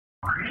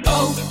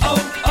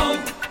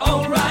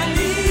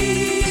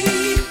O'Reilly!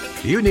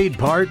 You need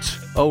parts?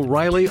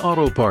 O'Reilly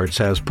Auto Parts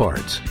has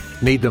parts.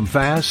 Need them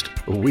fast?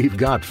 We've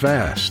got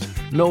fast.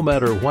 No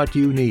matter what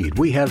you need,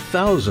 we have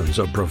thousands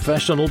of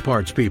professional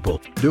parts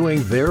people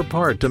doing their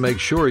part to make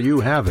sure you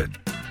have it.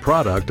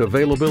 Product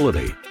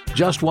availability.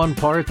 Just one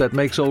part that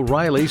makes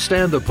O'Reilly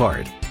stand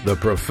apart. The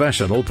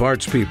professional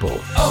parts people.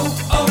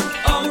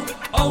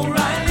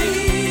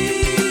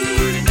 O'Reilly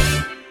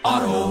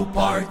Auto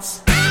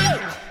Parts.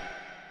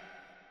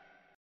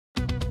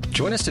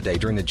 Join us today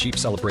during the Jeep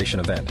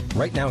Celebration event.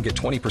 Right now, get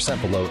 20%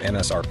 below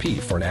MSRP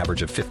for an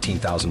average of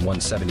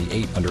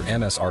 $15,178 under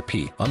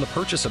MSRP on the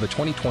purchase of a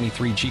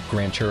 2023 Jeep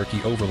Grand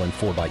Cherokee Overland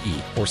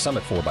 4xE or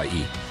Summit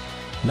 4xE.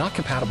 Not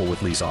compatible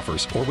with lease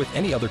offers or with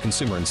any other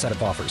consumer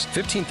incentive offers.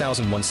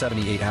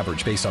 $15,178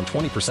 average based on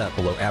 20%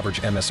 below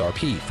average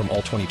MSRP from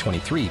all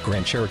 2023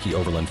 Grand Cherokee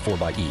Overland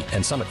 4xE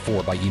and Summit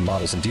 4xE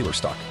models in dealer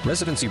stock.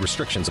 Residency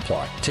restrictions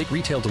apply. Take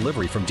retail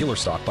delivery from dealer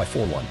stock by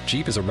 4/1.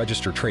 Jeep is a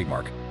registered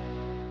trademark.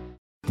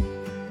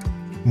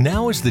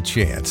 Now is the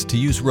chance to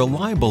use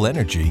reliable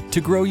energy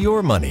to grow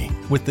your money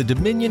with the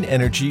Dominion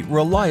Energy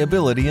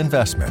Reliability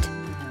Investment.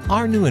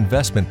 Our new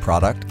investment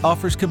product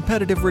offers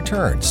competitive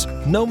returns,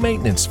 no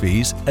maintenance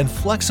fees, and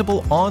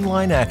flexible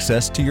online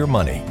access to your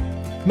money.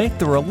 Make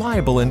the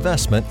reliable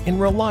investment in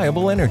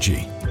reliable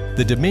energy.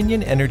 The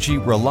Dominion Energy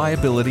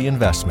Reliability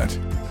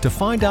Investment. To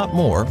find out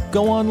more,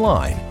 go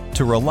online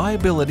to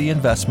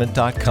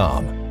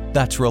reliabilityinvestment.com.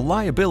 That's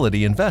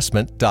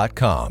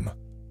reliabilityinvestment.com.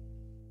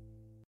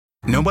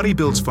 Nobody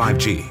builds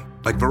 5G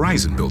like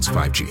Verizon builds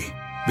 5G,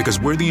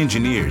 because we're the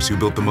engineers who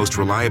built the most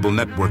reliable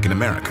network in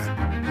America.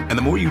 And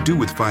the more you do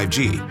with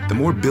 5G, the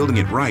more building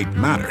it right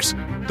matters.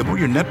 The more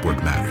your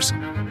network matters.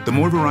 The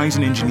more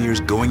Verizon engineers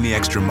going the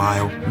extra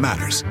mile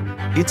matters.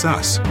 It's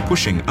us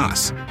pushing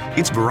us.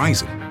 It's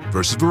Verizon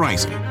versus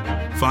Verizon.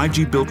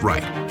 5G built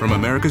right from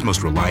America's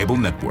most reliable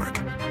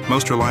network.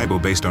 Most reliable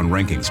based on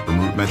rankings from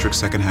RootMetrics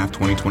second half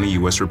 2020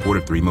 U.S. report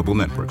of 3 mobile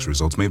networks.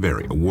 Results may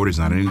vary. Award is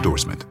not an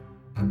endorsement.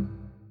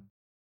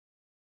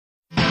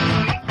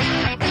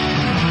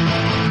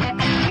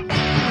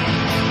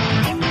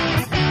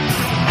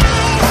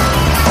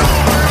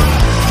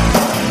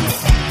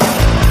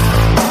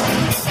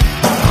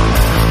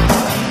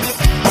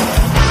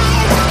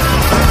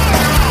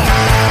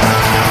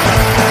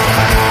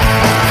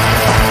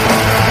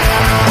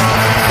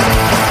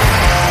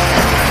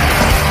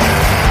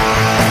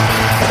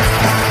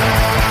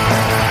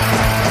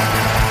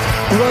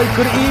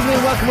 Good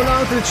evening, welcome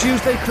along to the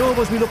Tuesday Club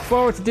as we look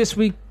forward to this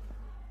week.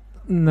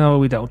 No,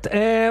 we don't.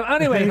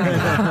 Anyway,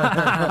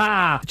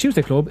 the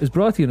Tuesday Club is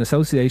brought to you in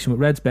association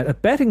with RedsBet, a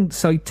betting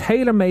site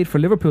tailor-made for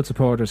Liverpool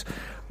supporters.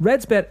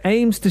 RedsBet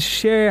aims to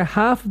share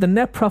half of the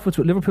net profits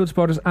with Liverpool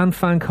supporters and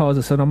fan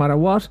causes, so no matter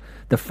what,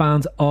 the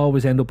fans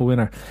always end up a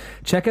winner.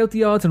 Check out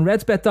the odds on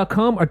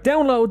redsbet.com or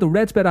download the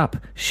RedsBet app.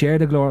 Share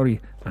the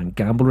glory and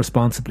gamble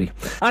responsibly.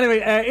 Anyway,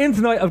 in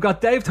tonight I've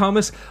got Dave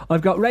Thomas,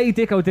 I've got Ray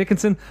Dicko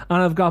Dickinson,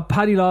 and I've got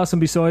Paddy Lawson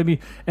beside me.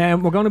 We're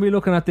going to be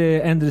looking at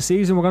the end of the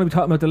season. We're going to be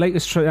talking about the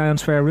latest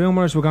transfer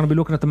rumours. We're going to be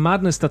looking at the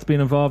madness that's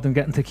been involved in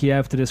getting to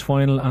Kiev to this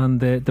final,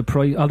 and the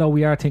price. Although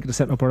we are thinking of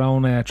setting up our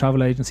own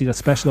travel agency that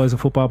specialises in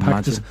football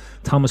packages.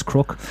 Thomas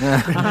Crook.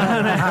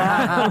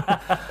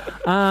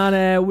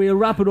 And we'll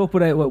wrap it up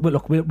with a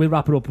we'll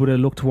wrap it up with a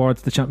look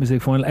towards the Champions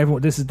League final.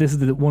 Everyone, this is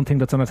the one thing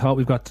that's on our top.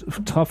 We've got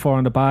top 4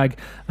 in the bag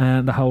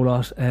and the whole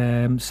lot.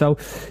 So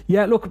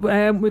yeah, look,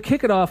 we'll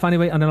kick it off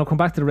anyway, and then I'll come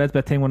back to the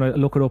RedsBet thing when I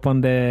look it up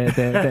on the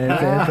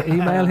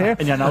email here.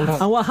 In your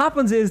notes. And what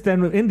happens is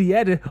then in the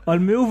edit I'll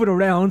move it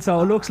around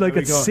so it looks like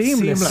it's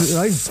seamless.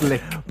 Right?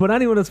 Slick. But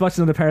anyone that's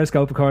watching on the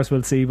Periscope, of course,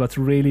 will see what's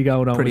really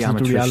going on. Pretty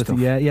amateur the reality stuff.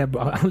 Yeah.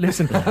 But,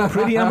 listen,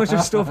 pretty amateur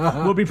stuff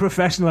will be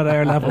professional at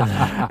our level.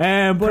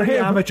 But pretty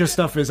amateur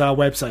stuff is our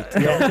website.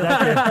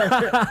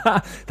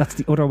 That's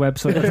the other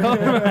website.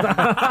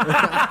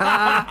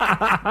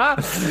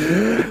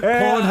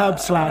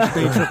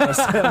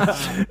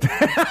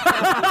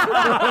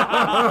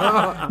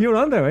 Pornhub/Day. You're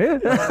on there, are you?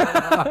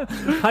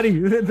 Paddy,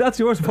 that's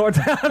your support.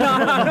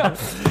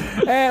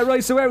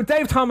 Right, so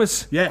Dave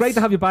Thomas, yes. Great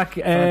to have you back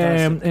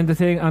in the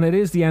thing, and it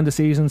is the end of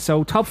season,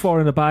 so top 4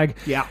 in the bag.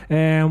 Yeah.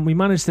 We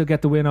managed to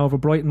get the win over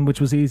Brighton, which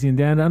was easy in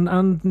the end,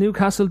 and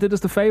Newcastle did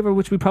us the favour,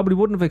 which we probably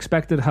wouldn't have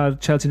expected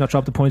had Chelsea not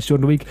dropped the points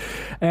during the week.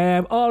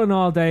 All in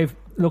all, Dave,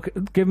 look,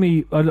 give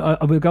me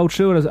I will go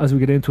through it as we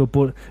get into it,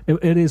 but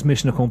it is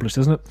mission accomplished,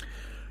 isn't it?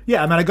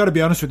 Yeah, I mean, I got to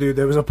be honest with you,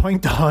 there was a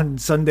point on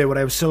Sunday where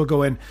I was still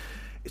going,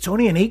 it's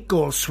only an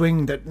 8-goal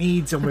swing that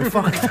needs, and we're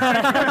fucked.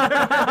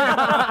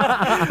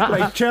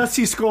 Like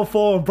Chelsea score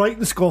 4 and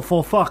Brighton score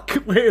 4, fuck,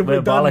 we're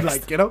done,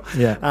 like, you know.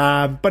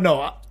 Yeah. But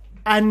no,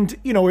 and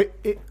you know,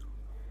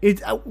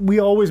 we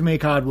always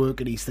make hard work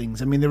of these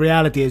things. I mean, the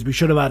reality is we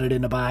should have had it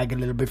in the bag a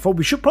little before.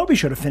 We probably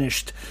should have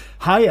finished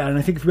higher, and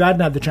I think if we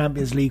hadn't had the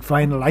Champions League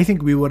final, I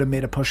think we would have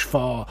made a push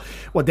for,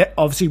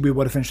 obviously we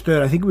would have finished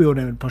third. I think we would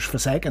have pushed for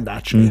second,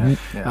 actually.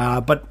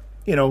 Mm-hmm. But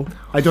you know,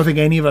 I don't think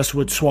any of us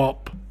would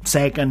swap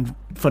second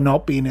for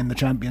not being in the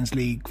Champions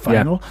League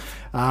final.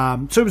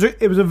 So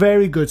it was a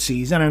very good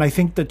season, and I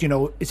think that, you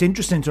know, it's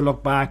interesting to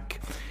look back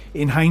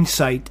in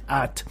hindsight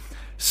at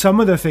some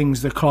of the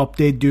things that Klopp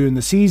did during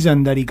the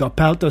season that he got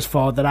pelters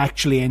for that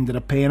actually ended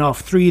up paying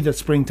off. 3 that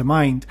spring to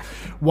mind.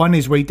 One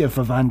is waiting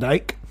for Van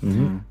Dijk.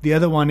 The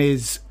other one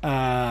is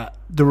the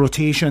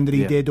rotation that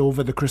he did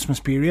over the Christmas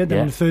period,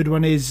 and the third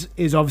one is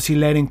obviously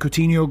letting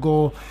Coutinho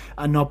go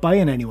and not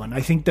buying anyone.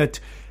 I think that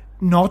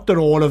not that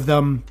all of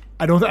them.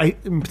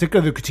 In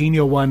particular the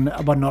Coutinho one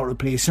about not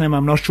replacing him,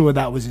 I'm not sure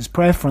that was his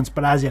preference,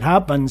 but as it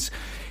happens,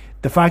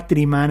 the fact that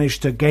he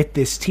managed to get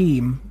this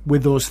team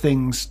with those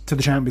things to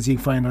the Champions League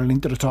final and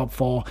into the top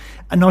 4,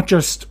 and not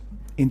just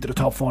into the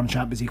top 4 in the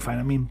Champions League final,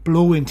 I mean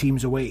blowing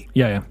teams away.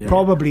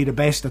 Probably the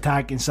best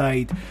attacking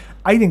side.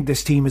 I think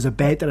this team is a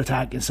better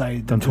attacking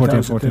side than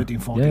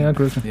 2013-14. Yeah, I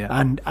agree.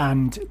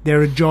 And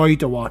they're a joy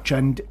to watch.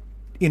 And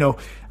you know,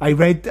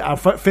 I'll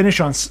finish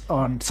on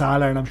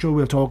Salah, and I'm sure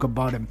we'll talk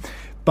about him,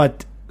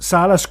 but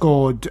Salah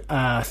scored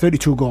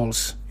 32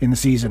 goals in the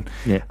season,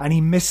 and he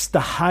missed the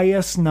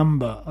highest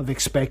number of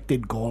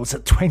expected goals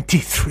at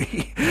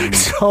 23.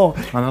 So,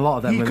 and a lot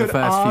of them he in could the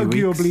first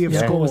few weeks. arguably have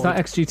scored. Was that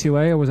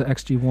XG2A or was it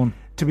XG1?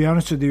 To be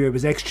honest with you, it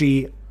was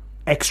XG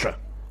extra.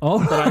 Oh,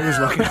 that I was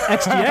looking at.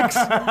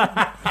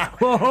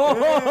 XGX.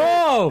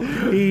 Whoa!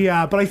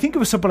 But I think it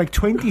was something like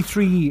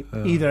 23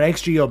 either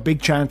XG or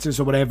big chances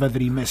or whatever that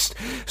he missed.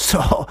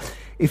 So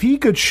if he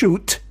could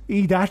shoot,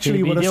 he'd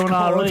actually would have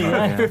scored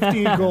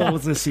 15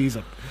 goals this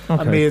season.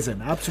 Okay.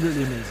 Amazing,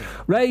 absolutely amazing.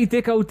 Ray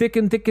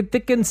Dickinson,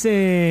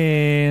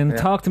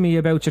 talk to me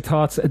about your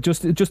thoughts.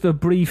 Just a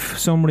brief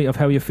summary of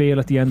how you feel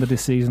at the end of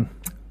this season.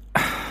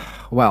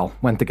 Well,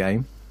 went the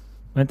game.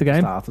 Went the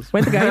game.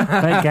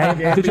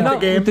 Did you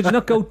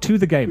not go to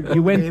the game?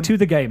 You went to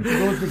the game.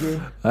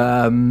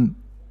 And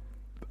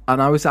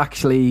I was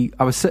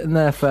sitting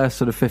there for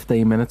sort of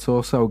 15 minutes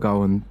or so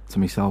going to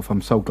myself,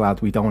 I'm so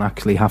glad we don't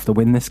actually have to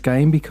win this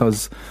game,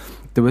 because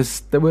there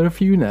were a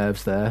few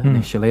nerves there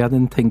initially. I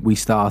didn't think we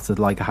started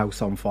like a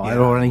house on fire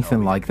or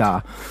anything like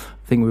that.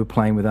 I think we were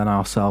playing within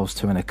ourselves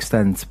to an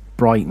extent.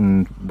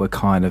 Brighton were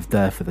kind of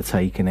there for the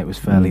taking. It was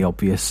fairly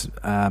obvious.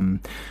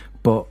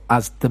 But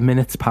as the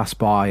minutes passed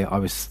by, I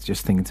was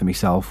just thinking to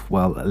myself,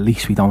 well, at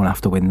least we don't have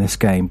to win this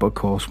game. But of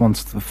course,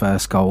 once the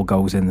first goal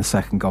goes in, the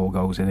second goal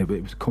goes in, it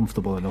was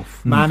comfortable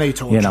enough. Mane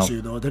tortures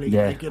you though, didn't he?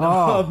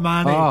 Yeah.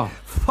 Mane.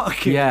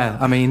 Fucking yeah,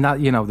 I mean, that,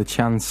 you know, the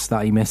chance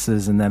that he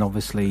misses, and then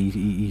obviously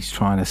he's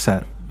trying to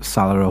set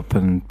Salah up,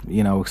 and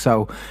you know,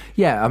 so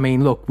yeah, I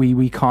mean, look, we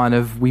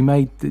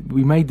made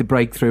the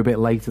breakthrough a bit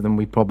later than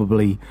we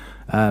probably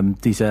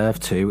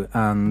deserved to,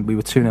 and we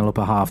were 2-0 up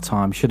at half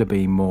time. Should have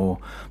been more,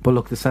 but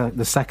look,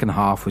 the second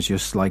half was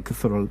just like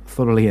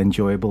thoroughly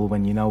enjoyable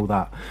when you know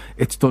that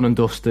it's done and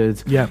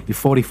dusted. You're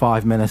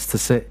 45 minutes to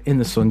sit in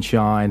the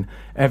sunshine,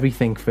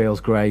 everything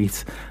feels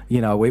great.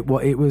 You know, it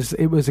was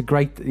a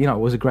great, you know,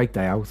 it was a great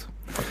day out.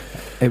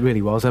 It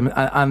really was. And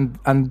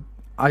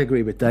I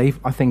agree with Dave.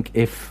 I think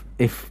if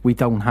we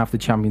don't have the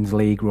Champions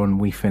League run,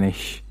 we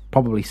finish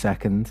probably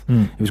second.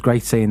 It was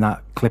great seeing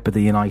that clip of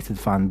the United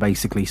fan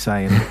basically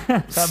saying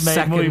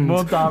second, we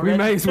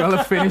may as well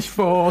have finished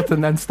fourth,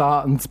 and then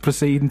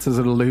proceeding to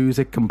sort of lose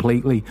it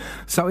completely.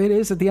 So it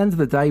is, at the end of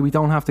the day, we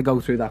don't have to go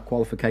through that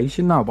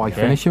qualification now by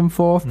finishing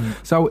fourth.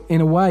 So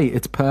in a way,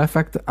 it's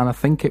perfect. And I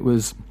think it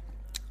was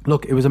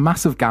a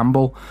massive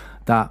gamble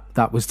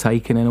that was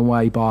taken in a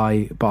way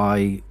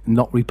by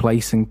not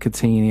replacing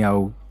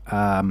Coutinho.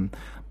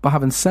 But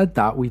having said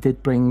that, we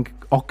did bring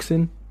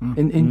Oxen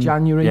in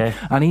January,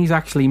 and he's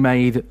actually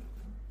made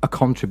a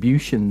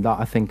contribution that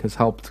I think has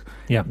helped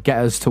get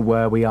us to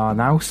where we are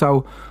now.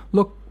 So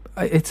look,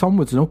 it's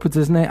onwards and upwards,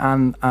 isn't it?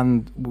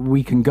 And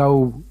we can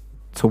go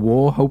to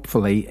war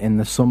hopefully in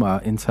the summer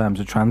in terms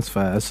of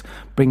transfers,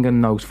 bring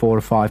in those 4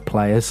 or 5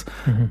 players,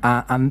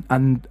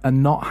 and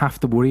not have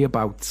to worry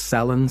about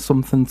selling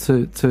something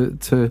to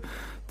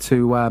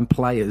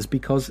players,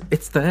 because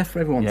it's there for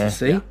everyone to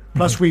see.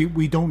 Plus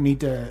we don't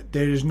need to,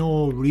 there is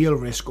no real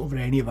risk over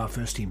any of our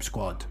first team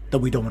squad that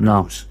we don't want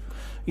to lose.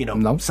 You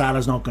know,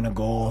 Salah's not going to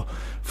go,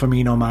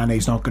 Firmino,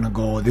 Mane's not going to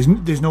go.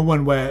 There's no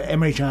one where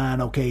Emre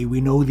Can, okay,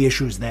 we know the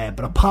issue's there,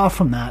 but apart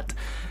from that,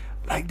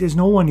 like, there's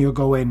no one you're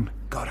going,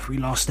 God, if we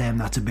lost them,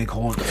 that's a big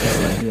hole to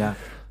fill.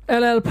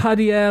 LL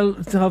Paddy L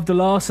to have the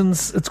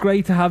Lawsons. It's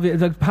great to have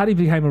it. Like, Paddy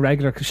became a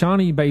regular.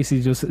 Shawnee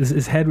basically just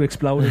his head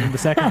exploded in the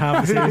second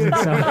half of the season.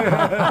 So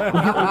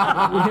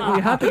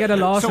we had to get a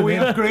Lawson. So we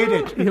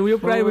upgraded. We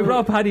upgraded. We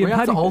brought Paddy. We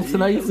had to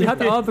alternate. We had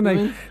to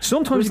alternate.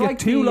 Sometimes you get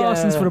 2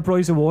 Lawsons for the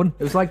price of 1.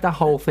 It was like that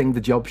whole thing,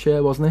 the job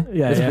share, wasn't it?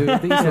 Yeah.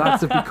 These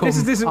lads have become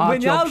this our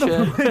job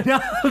share.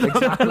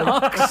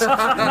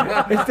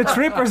 It's the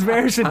Trippers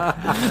version.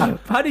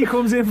 Paddy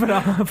comes in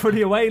for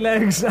the away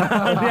legs. The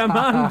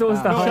man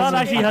does that. Sean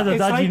actually has a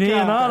dodgy knee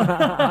and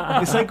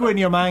all. It's like when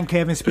your man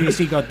Kevin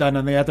Spacey got done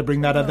and they had to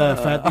bring that other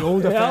the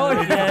older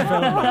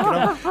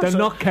fella. They're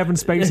not Kevin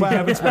Spacey.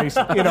 Kevin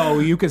Spacey. You know,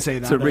 you can say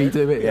that. To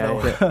redo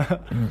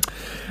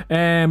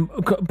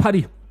it,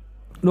 Paddy,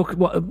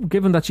 look,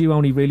 given that you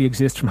only really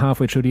exist from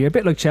halfway through the year, a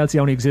bit like Chelsea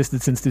only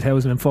existed since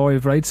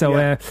 2005, right?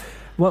 So,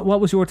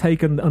 what was your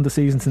take on the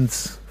season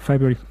since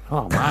February?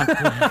 Oh man!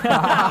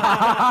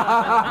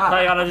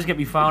 I'll just get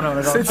me phone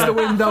out. Since the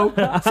window,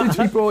 since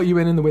we brought you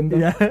in the window.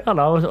 Yeah. I don't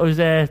know.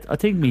 I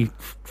think my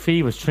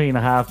fee was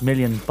 3.5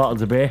 million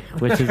bottles of beer,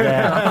 which is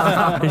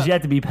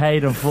yet to be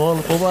paid in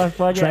full.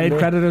 Trade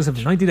creditors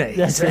of 90 days.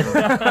 That's it.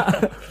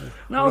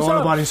 No,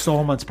 all about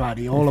instalments,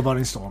 Paddy. All about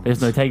instalments.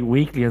 Listen, I take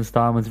weekly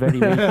instalments, very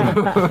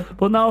weekly.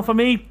 But no, for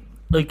me,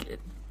 like,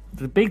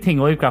 the big thing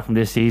I've got from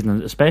this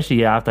season,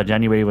 especially after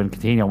January when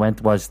Coutinho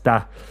went, was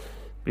that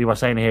we were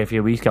saying here a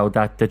few weeks ago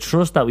that the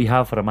trust that we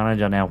have for the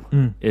manager now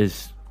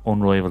is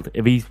unrivaled.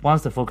 If he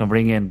wants to fucking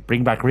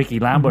bring back Ricky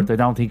Lambert, I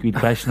don't think we'd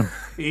question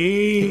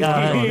him.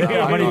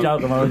 I'm only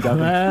joking.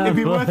 It'd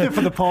be worth it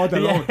for the pod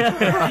alone.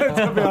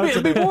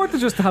 It'd be worth it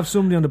just to have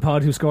somebody on the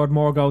pod who scored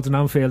more goals in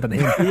Anfield than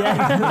him.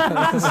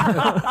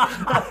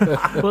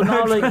 But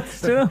no, like,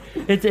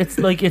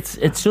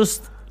 it's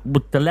just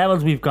with the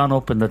levels we've gone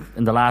up in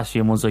the last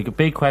few months. Like, a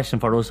big question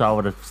for us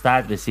over the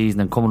start of the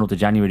season and coming up to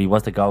January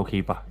was the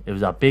goalkeeper. It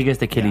was our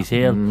biggest Achilles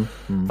heel.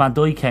 Van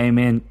Dijk came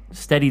in,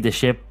 steadied the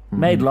ship,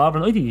 made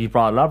Lovren. I think he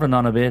brought Lovren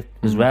on a bit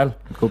as well.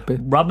 Good bit.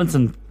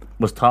 Robinson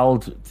was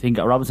told, I think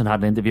Robinson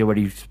had an interview where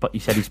he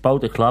said he spoke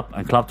to Klopp,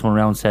 and Klopp turned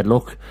around and said,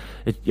 look,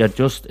 it's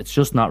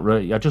just not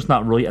right. You're just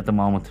not right at the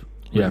moment.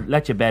 We'll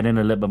let you bet in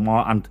a little bit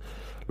more. And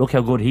look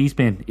how good he's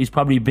been. He's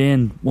probably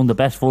been one of the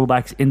best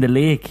fullbacks in the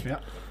league.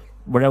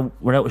 Without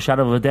a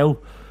shadow of a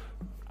doubt.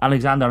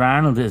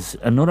 Alexander-Arnold is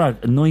another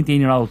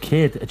 19-year-old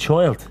kid, a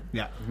child,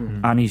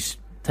 and he's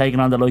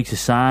taken on the likes of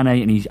Sane,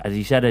 and he's, as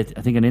he said, I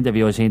think in an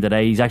interview I was seeing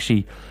today, he's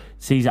actually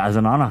sees it as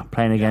an honour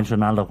playing against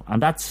Ronaldo,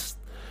 and that's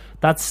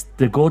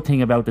the good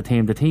thing about the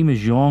team. The team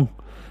is young,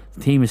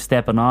 the team is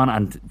stepping on,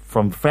 and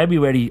from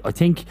February, I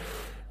think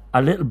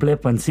a little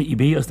blip when City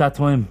beat us that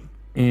time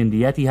in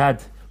the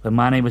Etihad when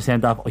Mane was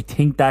sent off, I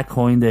think that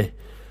kind of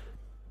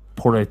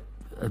put a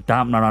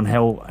dampener on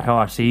how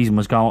our season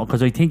was going,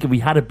 because I think if we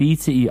had a beat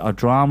City or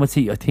drawn with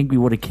City, I think we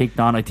would have kicked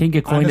on. I think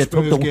it kind of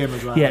took the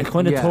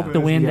took the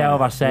wind out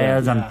of our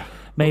sails and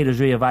made us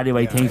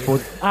reevaluate things.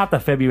 But after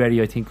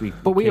February, I think we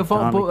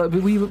evolved.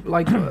 But we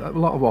like a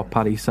lot of what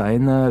Paddy's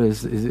saying there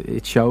is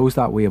it shows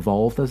that we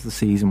evolved as the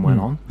season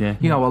went on.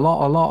 You know, a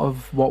lot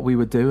of what we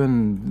were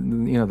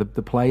doing, you know,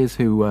 the players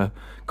who were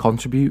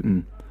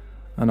contributing.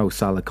 I know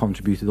Salah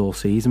contributed all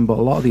season, but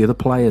a lot of the other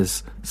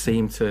players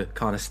seemed to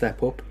kind of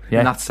step up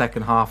in that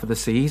second half of the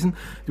season.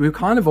 We were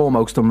kind of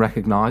almost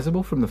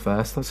unrecognisable from the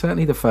first,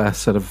 certainly the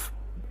first sort of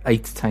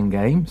 8 to 10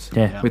 games,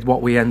 with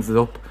what we ended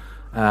up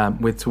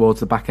with towards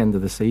the back end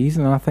of the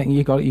season. And I think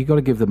you got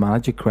to give the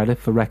manager credit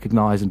for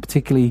recognising,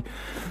 particularly,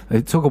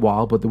 it took a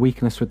while, but the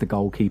weakness with the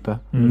goalkeeper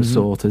was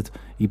sorted.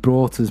 He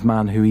brought his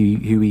man who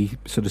he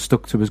sort of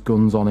stuck to his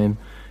guns on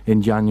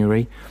in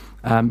January.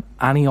 And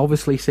he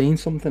obviously seen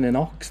something in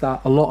Ox that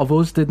a lot of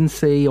us didn't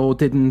see or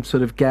didn't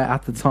sort of get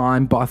at the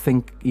time, but I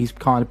think he's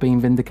kind of been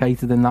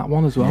vindicated in that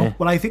one as well.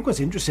 Well, I think what's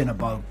interesting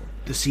about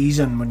the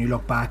season when you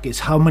look back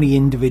is how many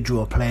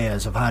individual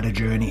players have had a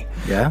journey.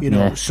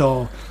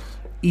 So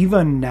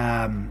even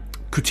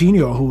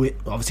Coutinho, who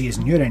obviously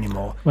isn't here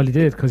anymore. Well, he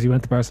did, because he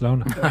went to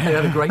Barcelona. He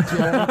had a great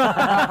journey.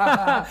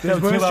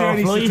 There's worse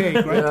journeys to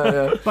take,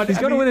 right? But he's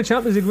going to win a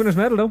Champions League winners'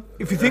 medal, though.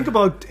 If you think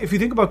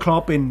about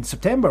Klopp in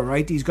September,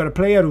 right? He's got a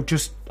player who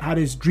just had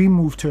his dream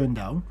move turned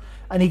down,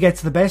 and he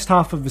gets the best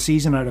half of the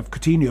season out of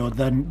Coutinho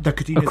than the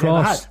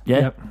Coutinho's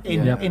ever had.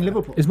 In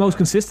Liverpool, his most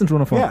consistent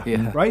runner form.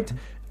 Right.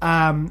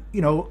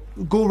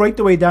 Go right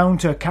the way down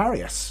to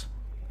Karius.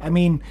 I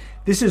mean,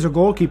 this is a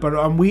goalkeeper,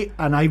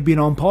 and I've been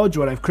on pods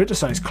where I've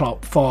criticised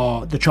Klopp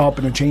for the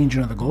chopping and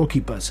changing of the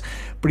goalkeepers,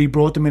 but he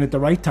brought them in at the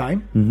right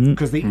time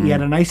because he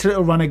had a nice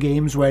little run of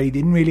games where he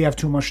didn't really have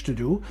too much to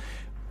do,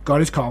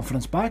 got his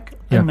confidence back,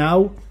 and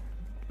now,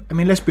 I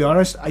mean, let's be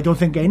honest, I don't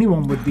think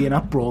anyone would be in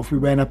uproar if we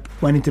went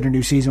into the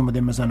new season with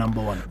him as a number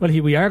one. Well,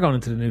 we are going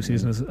into the new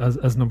season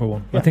as number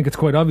one. I think it's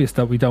quite obvious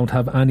that we don't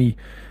have any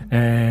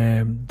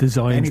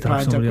designs to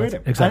have somebody else.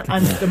 Exactly.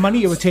 And the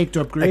money it would take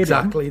to upgrade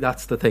exactly,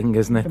 that's the thing,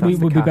 isn't it? We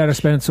would be better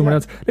spending somewhere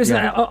else. Listen,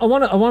 I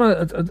want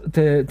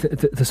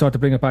to sort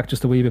of bring it back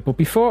just a wee bit, but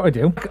before I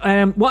do,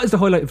 what is the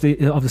highlight of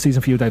the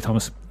season for you, Dave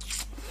Thomas?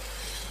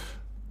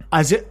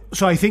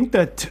 So I think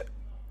that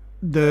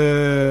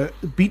the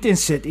beating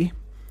City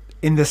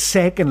in the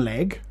second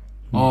leg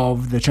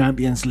of the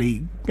Champions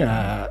League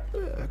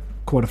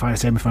quarter-final,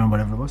 semi-final,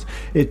 whatever it was.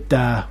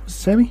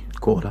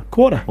 Quarter.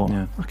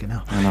 Yeah. Okay,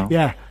 now. I know.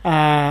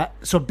 Yeah.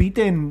 So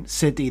beating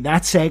City,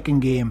 that second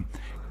game,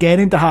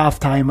 getting to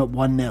half-time at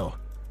 1-0,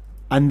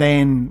 and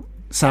then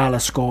Salah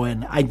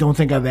scoring. I don't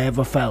think I've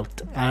ever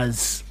felt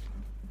as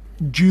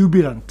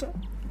jubilant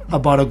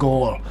about a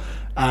goal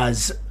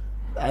as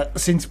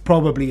since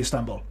probably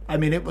Istanbul. I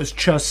mean, it was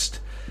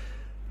just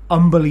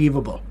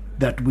unbelievable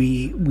that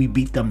we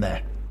beat them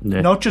there.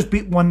 Not just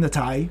won the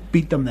tie,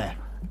 beat them there,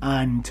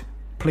 and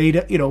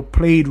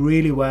played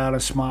really well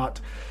and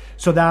smart.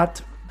 So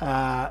that,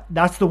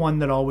 That's the one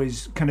that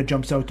always kind of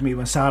jumps out to me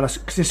when Salah,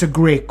 because it's a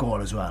great goal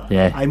as well.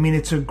 Yeah. I mean,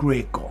 it's a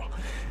great goal,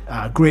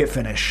 great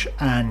finish.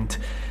 And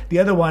the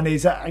other one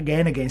is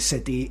again against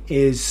City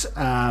is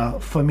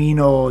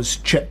Firmino's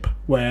chip,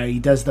 where he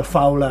does the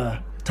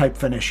Fowler type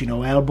finish.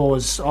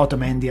 Elbows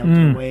Otamendi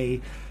out the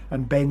way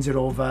and bends it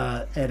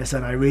over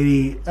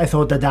Ederson. I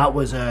thought that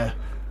was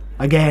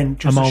again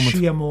just a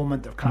sheer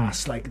moment of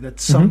class, like that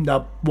summed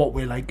up what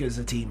we're like as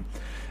a team.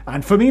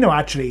 And Firmino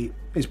actually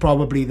is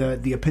probably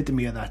the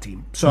epitome of that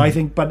team. So I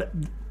think, but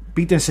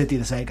beating City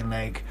the second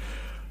leg,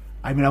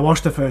 I mean, I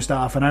watched the first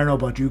half, and I don't know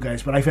about you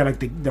guys, but I feel like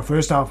the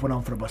first half went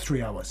on for about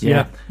 3 hours.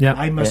 Yeah.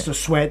 I must have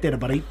sweated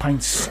about 8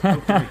 pints.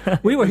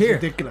 We were here.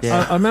 Ridiculous.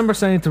 I remember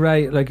saying to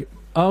Ray, like,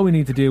 all we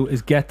need to do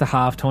is get to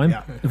half time.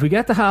 If we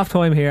get to half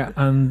time here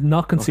and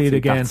not concede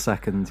again,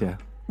 second,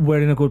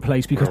 we're in a good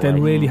place, because they'll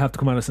really have to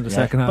come at us in the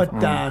second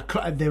half.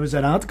 But there was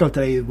an article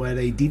today where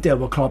they detailed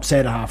what Klopp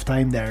said at half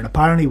time there, and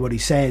apparently what he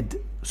said,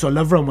 so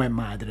Lovren went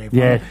mad at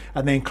everyone,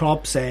 and then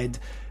Klopp said,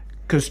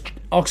 because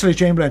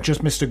Oxlade-Chamberlain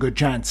just missed a good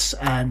chance,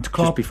 and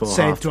Klopp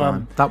said to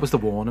him, that was the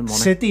warning, wasn't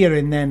it? City are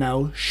in there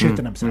now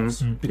shitting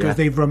themselves because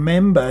they've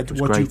remembered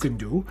what you can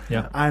do,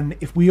 and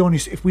if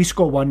we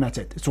score one, that's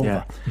it, it's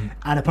over.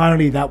 And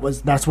apparently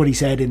that's what he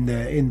said in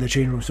the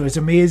change room. So it's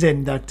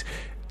amazing that,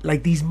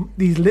 like, these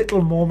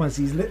little moments,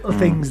 these little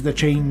things that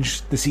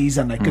change the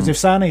season, like, because if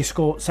Sané's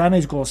goal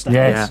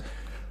stands,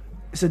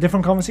 it's a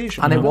different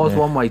conversation. And it was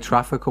one-way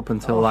traffic up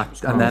until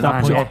that, and then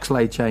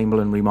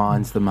Oxlade-Chamberlain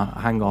reminds them,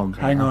 hang on,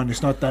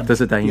 it's not done. There's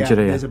a danger here.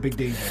 There's a big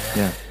danger.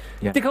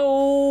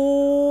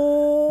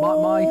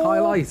 My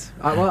highlight,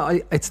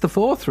 it's the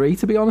 4-3,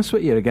 to be honest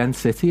with you,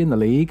 against City in the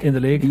league.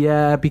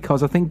 Yeah,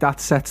 because I think that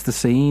sets the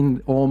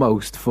scene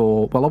almost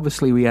for, well,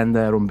 obviously we end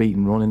their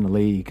unbeaten run in the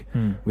league,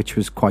 which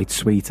was quite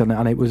sweet,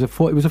 and it was a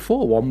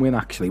 4-1 win,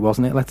 actually,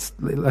 wasn't it?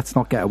 Let's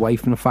not get away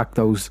from the fact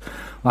those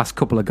last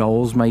couple of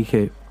goals make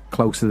it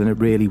closer than it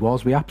really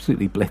was. We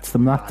absolutely blitzed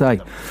them that day,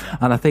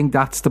 and I think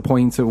that's the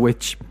point at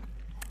which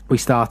we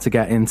start to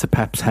get into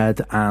Pep's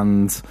head,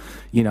 and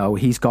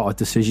he's got a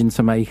decision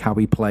to make how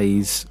he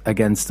plays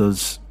against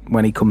us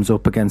when he comes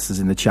up against us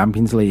in the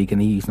Champions League,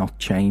 and he's not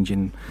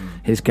changing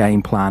his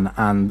game plan,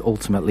 and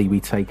ultimately we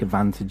take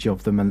advantage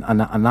of them,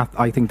 and that,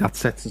 I think that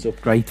sets us up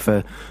great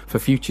for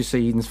future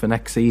seasons, for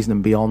next season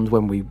and beyond,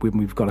 when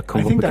we've got to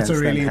come up against them. I think that's a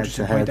really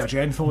interesting point, actually.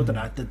 I hadn't thought of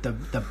that the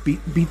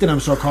beating him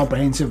so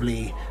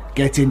comprehensively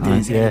gets into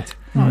his head,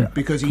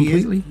 because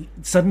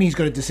suddenly he's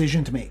got a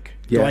decision to make.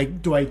 Do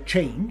I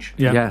change?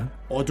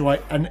 Or do I?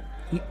 And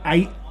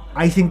I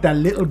think that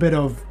little bit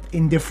of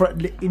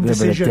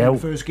indecision in the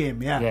first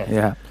game.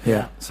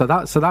 So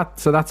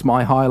that's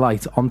my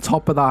highlight. On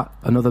top of that,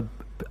 another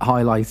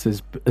highlight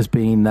has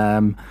been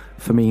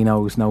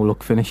Firmino's no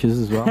look finishes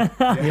as well.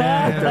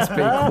 That's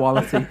been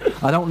quality.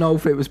 I don't know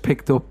if it was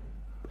picked up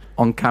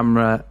on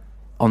camera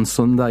on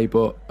Sunday,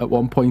 but at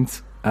one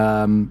point,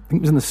 I think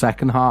it was in the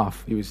second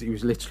half, he was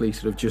literally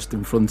sort of just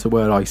in front of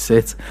where I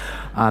sit,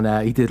 and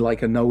he did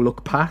like a no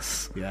look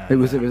pass. It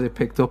was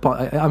picked up.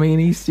 I mean,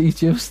 he's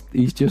just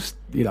he's so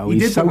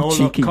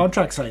cheeky.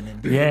 Contract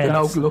signing. The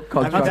no look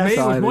contract signing.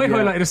 That was my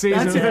highlight of the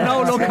season. The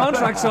no look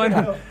contract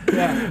signing.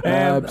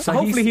 So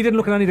hopefully he didn't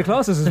look at any of the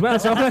clauses as well.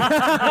 So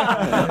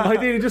I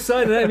did. He just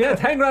signed it. Yeah,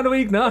 $10,000 a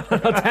week. No,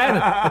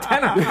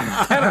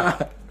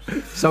 10.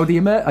 So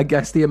I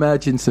guess the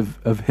emergence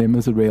of him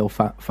as a real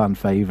fan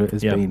favourite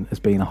has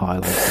been a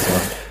highlight as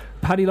well.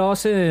 Paddy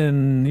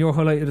Lawson, your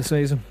highlight of the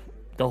season?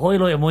 The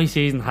highlight of my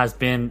season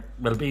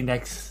will be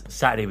next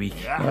Saturday week,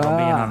 if I'm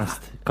being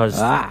honest,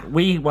 because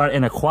we were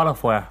in a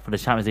qualifier for the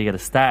Champions League at the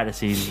start of the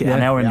season, and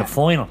now we're in the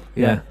final.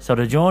 So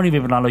the journey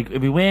we've been on, like,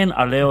 if we win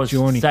or lose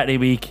Saturday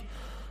week,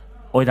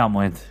 I don't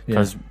mind,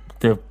 because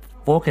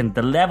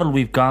the level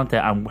we've gone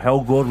to and how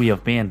good we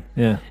have been,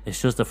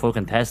 it's just a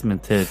fucking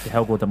testament to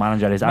how good the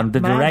manager is and the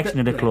direction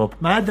of the club.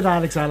 Mad that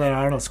Alex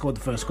Alexander-Arnold scored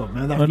the first goal.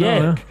 Remember that?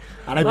 Yeah.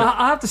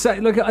 I have to say,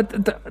 look,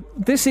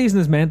 this season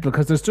is mental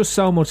because there's just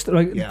so much.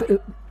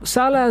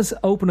 Salah's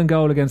opening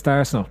goal against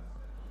Arsenal.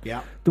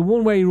 The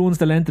one way he runs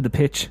the length of the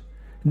pitch,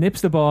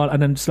 nips the ball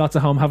and then slots it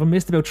home, having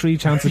missed about 3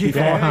 chances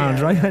beforehand,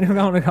 right? And you're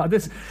going, God,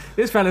 this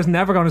fella's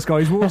never going to score.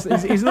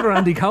 He's another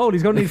Andy Cole.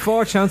 He's going to need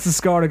 4 chances to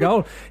score a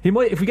goal. He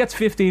might, if he gets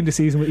 15 this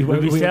season,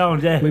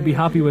 we'd be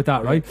happy with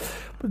that, right?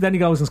 But then he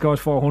goes and scores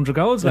 400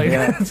 goals, like,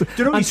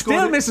 and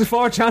still misses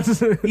 4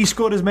 chances. He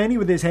scored as many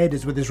with his head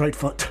as with his right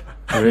foot.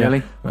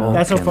 Really?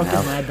 That's how fucking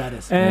mad that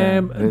is.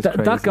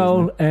 That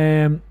goal,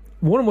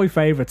 one of my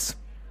favourites.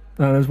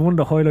 And it was one of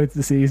the highlights of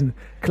the season.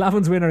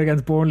 Clavin's winner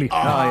against Burnley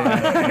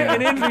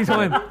in injury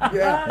time.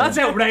 That's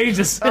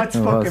outrageous. That's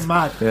fucking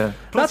mad.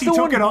 Plus he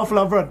took it off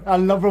Lovren,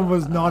 and Lovren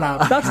was not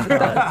happy.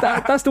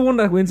 That's the one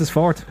that wins us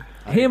fourth.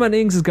 Him and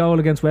Ings' goal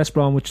against West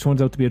Brom, which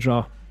turns out to be a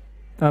draw.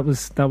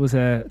 That's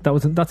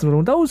another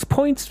one. Those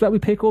points that we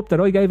pick up that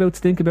I gave out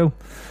stink about.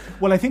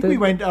 Well, I think we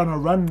went on a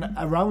run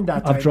around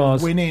that time,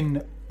 draws,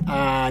 winning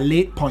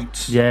late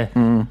points.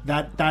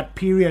 That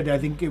period. I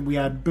think we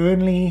had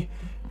Burnley.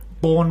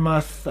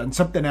 Bournemouth and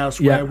something else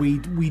where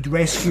we'd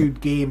rescued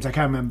games. I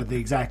can't remember the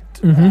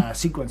exact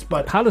sequence,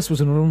 but Palace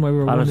was another one where we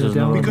were 1-0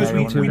 down because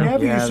we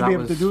never used to be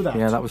able to do that.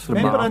 Yeah, that was for the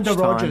Remember March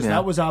under Rodgers, time,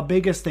 that was our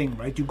biggest thing,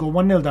 right? You go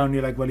 1-0 down,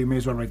 you're like, well, you may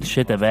as well write the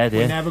shit the bed.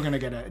 We're never going to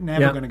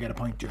get a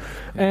point to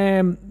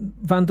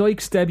Van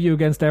Dijk's debut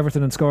against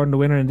Everton and scoring the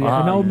winner in the end.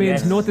 I know it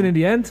means nothing in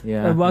the end.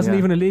 It wasn't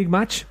even a league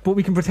match, but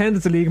we can pretend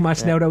it's a league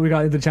match now that we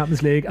got into the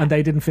Champions League and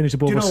they didn't finish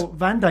above us.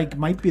 Van Dijk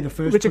might be the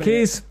first Richard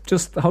player. Keys,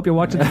 just I hope you're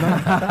watching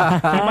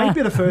tonight. He might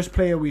be the first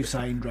player we've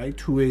signed, right,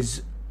 who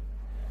is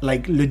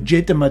like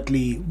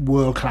legitimately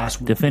world class.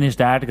 The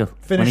finished article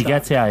when he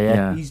gets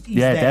here, he's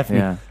there. Definitely.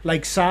 Yeah.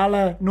 Like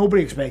Salah,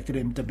 nobody expected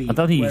him to be. I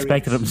don't think he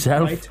expected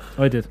himself. Right?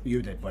 I did.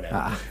 You did,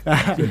 whatever.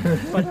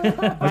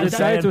 I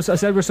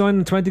said we're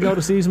signing 20 goal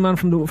a season man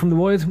from the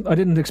wide. I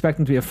didn't expect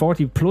him to be a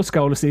 40 plus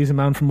goal a season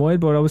man from wide,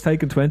 but I was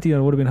taking 20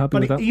 and I would have been happy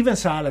with that. Even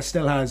Salah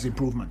still has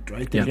improvement,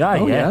 right?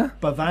 Yeah.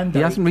 But Van Dijk,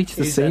 he hasn't reached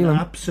the ceiling. An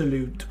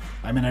absolute.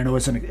 I mean, I know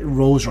it's a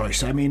Rolls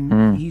Royce. I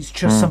mean, he's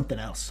just something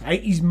else.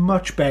 He's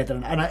much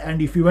better.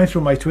 And if you went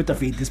through my Twitter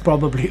feed, there's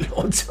probably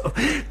loads of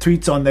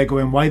tweets on there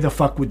going, "Why the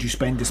fuck would you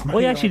spend this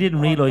money?" I actually didn't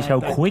realise how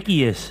quick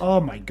he is.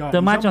 Oh my god!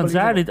 The match on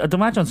Saturday, the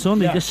match on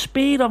Sunday, the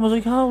speed. I was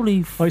like,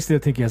 holy. I still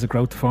think he has a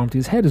growth deformity.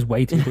 His head is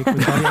way too big.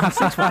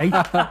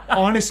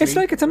 Honestly, it's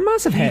like it's a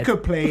massive head. He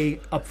could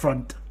play up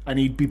front and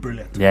he'd be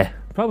brilliant. Yeah,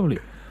 probably.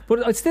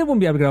 But I still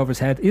wouldn't be able to get over his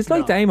head. He's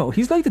like Damo.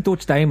 He's like the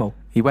Dutch Damo.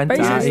 He went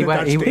down.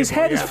 His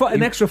head is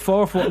an extra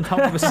 4 foot on top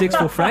of a 6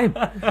 foot frame.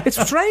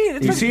 It's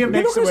strange. You see him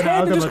next to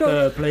Ronaldo at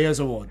the Players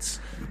Awards.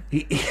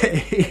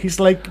 He's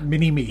like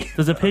mini me.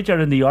 There's a picture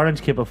in the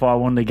orange kit before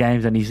one of the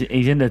games, and he's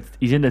in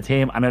the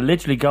team, and it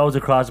literally goes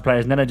across the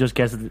players, and then it just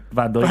gets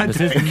Van Dijk. The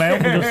system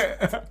mountain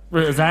just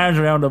with his arms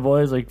around the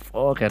boys like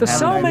fucking. There's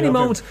so many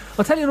moments.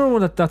 I'll tell you another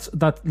one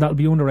that'll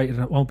be underrated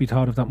and it won't be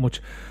thought of that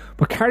much.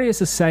 But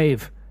Karius'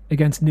 save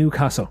against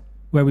Newcastle,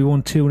 where we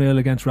won 2-0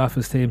 against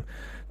Rafa's team.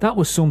 That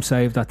was some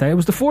save that day. It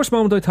was the first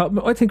moment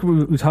I think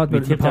we talked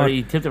about it.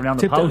 He tipped it around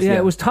the post.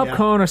 It was top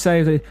corner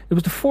save. It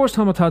was the first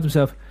time I thought to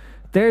myself,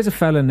 there's a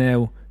fella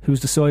now who's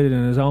decided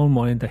in his own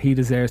mind that he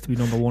deserves to be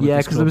number one. Yeah,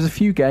 because there was a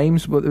few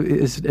games, but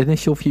his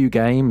initial few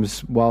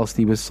games, whilst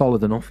he was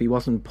solid enough, he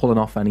wasn't pulling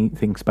off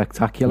anything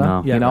spectacular.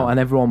 No. You know, and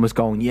everyone was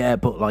going, yeah,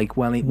 but like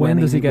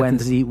when's he going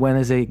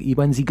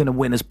to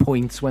win his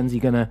points? When's he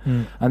going to?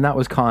 And that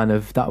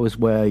was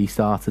where he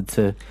started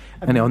to.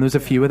 And there was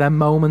a few of them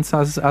moments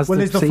as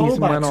the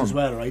season went on as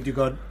well, right? You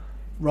got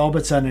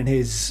Robertson in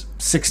his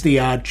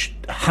 60-yard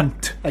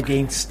hunt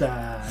against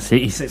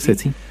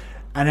City.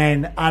 And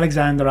then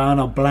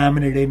Alexander-Arnold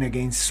blamming it in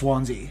against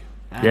Swansea.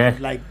 And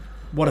like,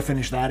 what a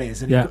finish that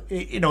is. And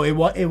it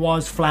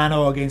was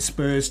Flano against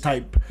Spurs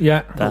type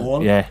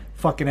goal.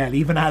 Fucking hell,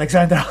 even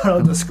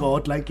Alexander-Arnold has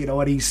scored,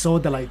 and he's so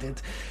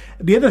delighted.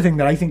 The other thing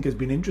that I think has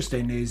been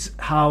interesting is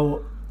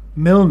how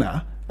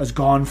Milner has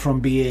gone from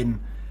being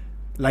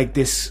like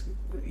this,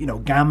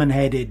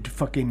 gammon-headed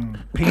fucking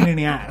pain in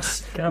the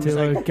ass.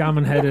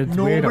 Gammon-headed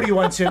Nobody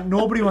wants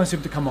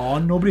him to come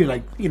on. Nobody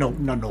not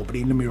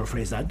nobody. Let me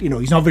rephrase that.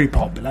 He's not very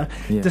popular.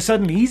 Yeah.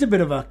 Suddenly he's a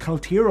bit of a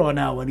cult hero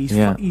now, and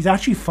he's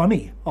actually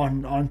funny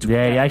on Twitter.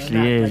 Yeah, he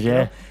actually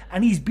is.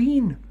 And he's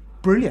been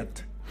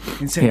brilliant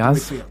in centre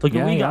midfield. Like,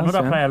 if we got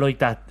another player like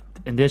that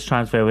in this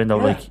transfer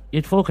window,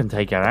 you'd fucking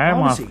take your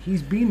arm off.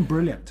 He's been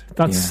brilliant.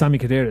 That's Sami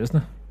Khedira, isn't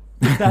it?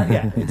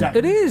 Exactly.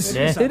 It is.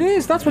 It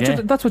is. That's what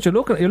you're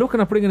looking at. You're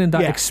looking at bringing in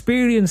that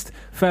experienced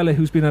fella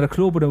who's been at a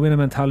club with a winner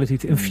mentality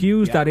to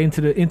infuse that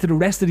into the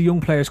rest of the young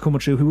players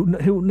coming through who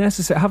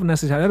haven't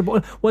necessarily.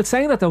 But while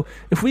saying that though,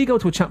 if we go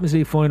to a Champions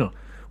League final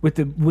with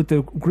the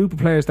group of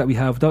players that we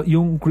have, that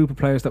young group of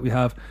players that we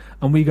have,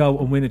 and we go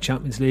and win a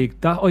Champions League,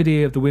 that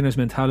idea of the winner's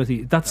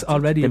mentality, that's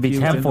already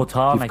infused. It'll be 10 foot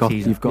tall next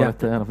season. You've got it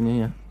there, haven't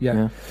you?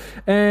 Yeah.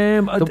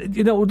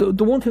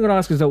 The one thing I'd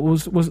ask is that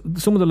was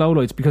some of the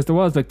lowlights, because there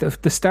was like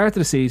the start of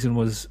the season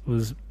was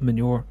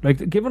manure.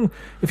 Like, given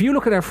if you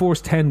look at our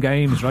first 10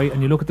 games, right,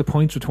 and you look at the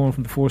points return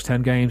from the first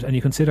 10 games, and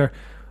you consider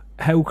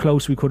how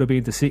close we could have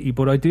been to City,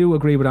 but I do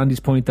agree with Andy's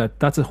point that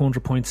that's a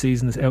 100-point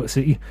season out of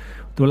City.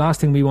 The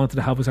last thing we wanted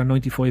to have was our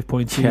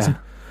 95-point season.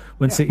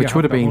 When City, which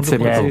would have been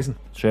typical. Season.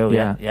 True,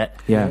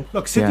 yeah.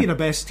 Look, City are the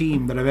best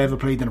team that I've ever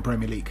played in the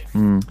Premier League.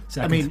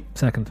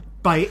 Second.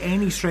 By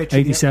any stretch.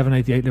 87,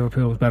 88,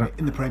 Liverpool was better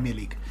in the Premier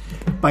League.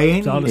 By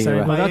any,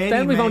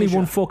 then we've only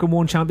won fucking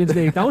one Champions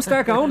League. Don't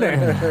start going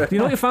there. Do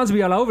you know your fans will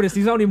be all over this?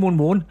 He's only won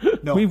one.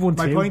 No, we've won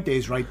two. My point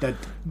is, right, that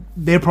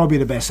they're probably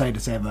the best side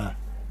that's ever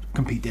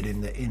competed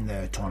in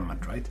the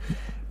tournament, right?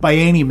 By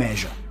any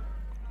measure.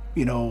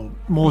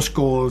 Most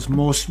goals,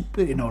 most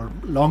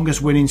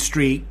longest winning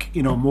streak,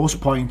 most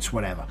points,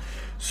 whatever.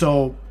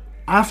 So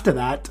after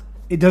that,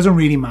 it doesn't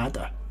really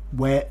matter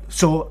where.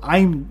 So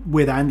I'm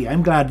with Andy.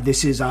 I'm glad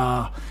this is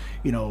our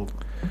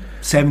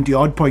 70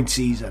 odd point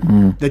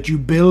season that you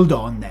build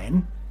on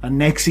then, and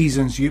next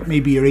season's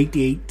maybe your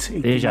 88.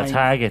 There's your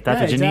target.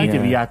 That's what you need to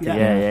be at.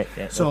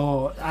 Yeah.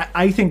 So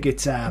I think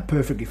it's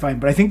perfectly fine.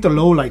 But I think the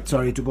lowlights.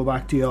 Sorry to go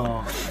back to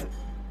your.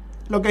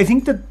 Look, I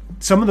think that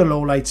some of the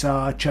lowlights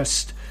are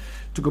just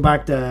to go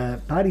back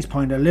to Paddy's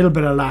point, a little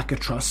bit of lack of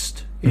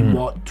trust in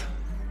what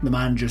the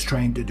manager's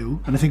trying to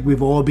do, and I think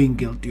we've all been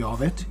guilty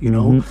of it. You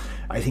know,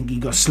 I think he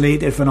got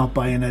slated for not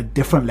buying a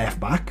different left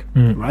back,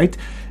 right?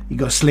 He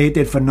got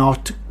slated for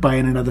not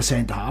buying another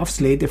centre half,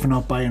 slated for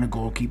not buying a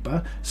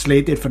goalkeeper,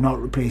 slated for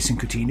not replacing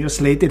Coutinho,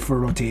 slated for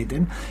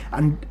rotating.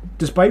 And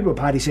despite what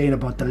Paddy's saying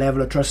about the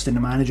level of trust in the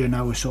manager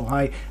now is so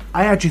high,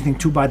 I actually think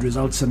 2 bad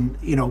results, and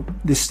you know,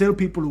 there's still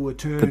people who are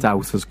the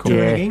doubt has come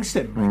against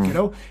him. Like, you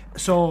know,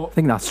 so I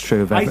think that's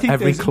true of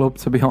every club,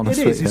 to be honest.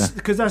 It is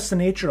because that's the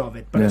nature of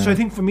it. But so I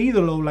think for me, the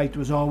low light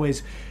was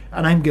always,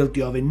 and I'm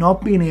guilty of it,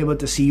 not being able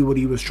to see what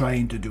he was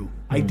trying to do.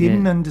 I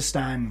didn't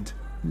understand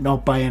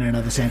not buying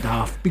another centre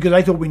half because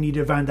I thought we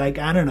needed Van Dijk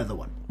and another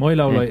one. My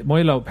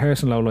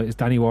personal low light is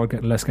Danny Ward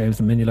getting less games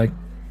than Mignolet.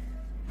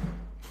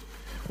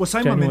 Well,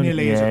 Simon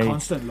Mignolet is a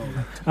constant low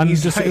light. And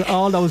he's just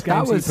all those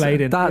games he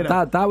played in.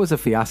 That was a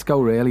fiasco,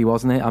 really,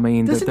 wasn't it? I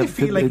mean, doesn't it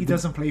feel like he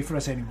doesn't play for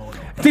us anymore,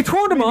 though? They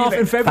turned him off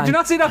in February. Did you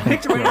not see that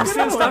picture where he was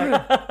still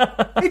standing?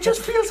 It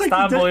just feels like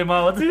standby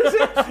mode. He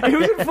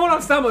was in full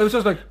on standby. It was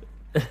just like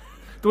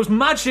there was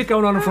mad shit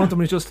going on in front of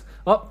him. He's just,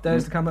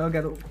 there's the camera, I'll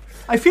get it.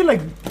 I feel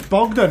like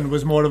Bogdan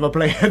was more of a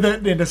player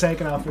in the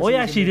second half. I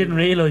actually didn't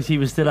realise he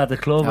was still at the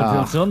club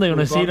until Sunday when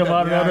I seen him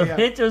on the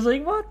pitch. I was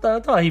like, what? I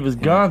thought he was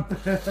gone.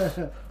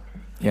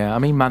 Yeah, I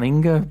mean,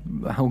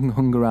 Maninga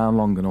hung around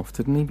long enough,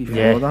 didn't he,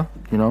 before that?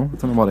 You know, I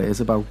don't know what it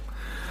is about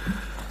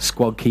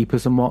squad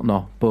keepers and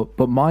whatnot. But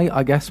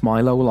I guess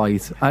my low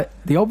light,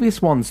 the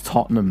obvious one's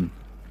Tottenham.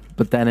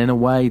 But then, in a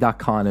way, that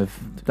kind of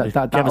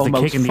that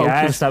almost kick in the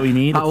ass that we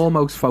needed. That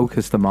almost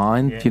focused the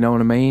mind. Do you know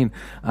what I mean?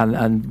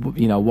 And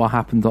you know what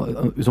happened?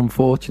 It was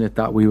unfortunate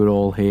that we were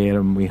all here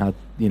and we had,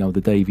 you know,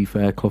 the Davy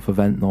Fairclough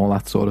event and all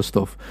that sort of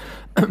stuff.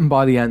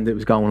 By the end, it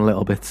was going a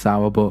little bit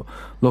sour. But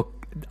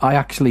look, I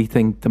actually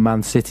think the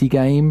Man City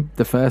game,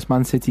 the first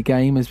Man City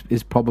game,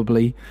 is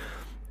probably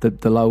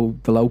the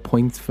low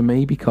point for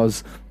me,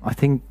 because I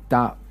think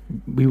that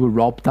we were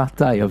robbed that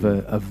day of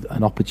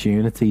an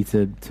opportunity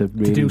to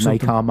really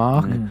make our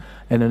mark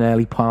in an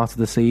early part of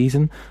the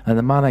season, and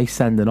the Mane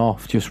sending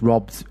off just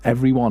robbed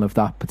everyone of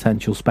that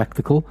potential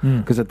spectacle,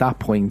 because at that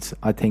point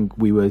I think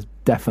we were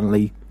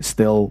definitely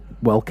still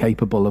well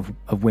capable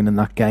of winning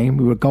that game.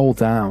 We were a goal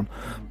down,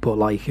 but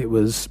like it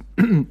was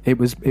it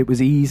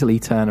was easily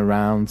turn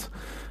around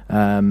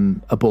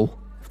a bull,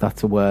 if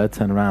that's a word,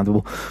 turn around a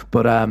bull.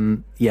 But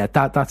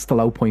that's the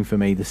low point for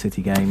me, the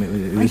City game.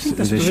 I think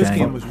the Spurs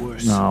game was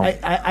worse. No.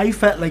 I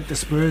felt like the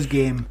Spurs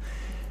game,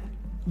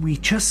 we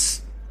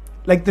just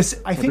like this.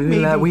 I think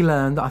we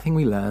learned. I think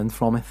we learned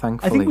from it.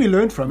 Thankfully, I think we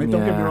learned from it.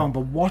 Don't get me wrong,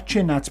 but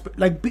watching that,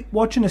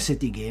 watching a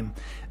City game,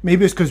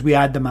 maybe it's because we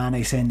had the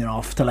Mane sending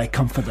off to like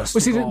comfort us.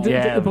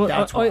 Well,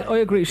 but I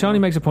agree. Shawnee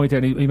makes a point there,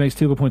 and he makes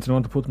 2 good points, and I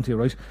want to put them to you,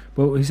 right?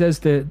 But he says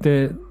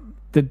the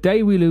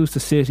day we lose to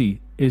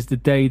City is the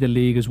day the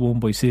league is won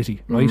by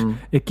City, right?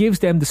 It gives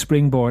them the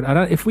springboard,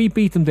 and if we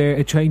beat them there,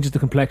 it changes the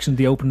complexion,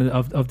 the opening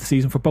of the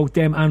season for both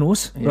them and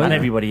us, right? And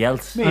everybody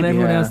else, and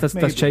everyone else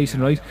that's chasing,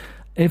 right?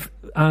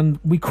 And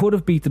we could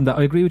have beat them. That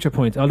I agree with your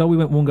point. Although we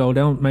went 1 goal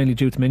down, mainly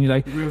due to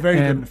Mignolet. We were very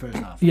good in the first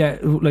half. Yeah,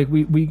 like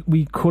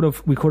we could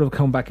have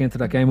come back into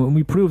that game, and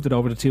we proved it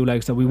over the 2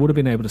 legs that we would have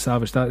been able to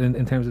salvage that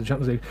in terms of the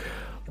Champions League.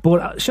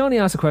 But Shawnee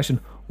asked a question: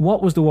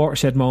 what was the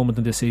watershed moment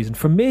in this season?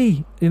 For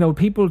me, you know,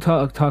 people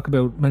talk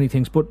about many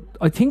things, but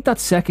I think that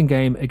second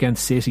game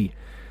against City,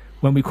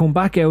 when we come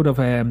back out of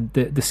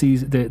the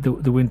season,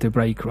 the winter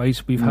break,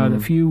 right? We've had a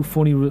few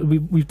funny.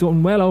 We've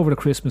done well over the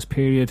Christmas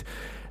period.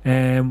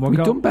 We've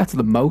done better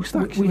than most,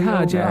 actually. We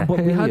had,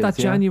 but we had that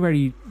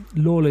January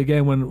lull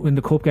again when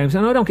the cup games.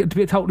 And to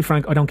be totally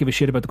frank, I don't give a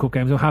shit about the cup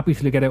games. I'm happy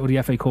to get out of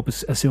the FA Cup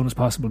as soon as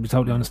possible, to be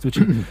totally honest with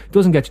you. It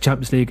doesn't get you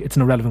Champions League. It's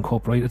an irrelevant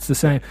cup, right? It's the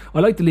same. I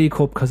like the League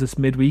Cup because it's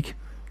midweek.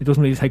 It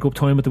doesn't really take up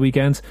time at the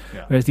weekends.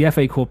 Whereas the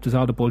FA Cup, there's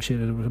all the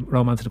bullshit,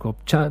 romance of the cup.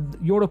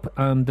 Europe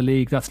and the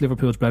league, that's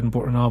Liverpool's bread and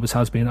butter, and always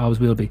has been, always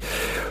will be.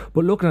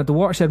 But looking at the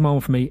watershed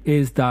moment for me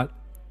is that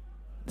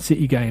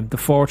City game, the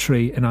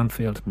 4-3 in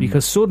Anfield,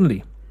 because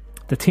suddenly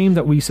the team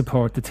that we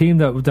support, the team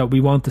that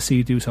we want to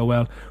see do so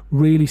well,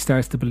 really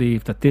starts to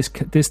believe that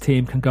this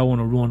team can go on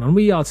a run. And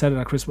we all said it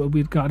at Christmas.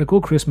 We got a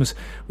good Christmas.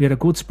 We had a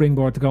good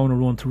springboard to go on a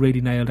run to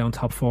really nail down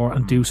top 4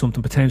 and do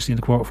something potentially in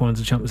the quarterfinals of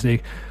the Champions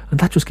League.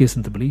 And that just gives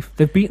them the belief.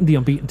 They've beaten the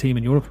unbeaten team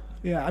in Europe.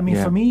 Yeah, I mean,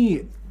 for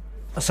me,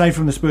 aside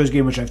from the Spurs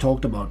game, which I've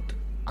talked about,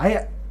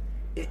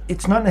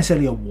 it's not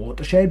necessarily a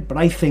watershed, but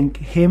I think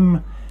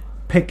him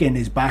picking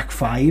his back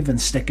 5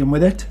 and sticking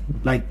with it,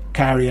 like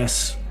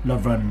Karius,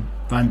 Lovren,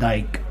 Van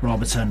Dijk,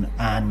 Robertson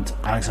and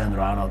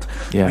Alexander-Arnold.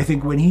 I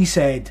think when he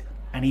said,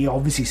 and he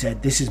obviously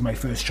said, this is my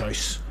first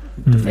choice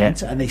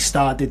defence, and they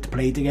started to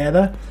play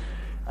together.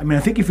 I mean,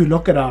 I think if you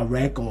look at our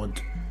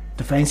record,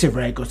 defensive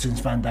record since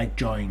Van Dijk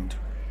joined,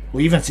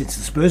 or even since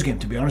the Spurs game,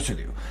 to be honest with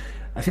you,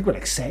 I think we're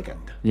like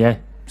second.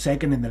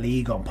 Second in the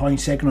league on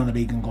points, second on the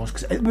league in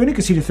goals. We only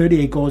conceded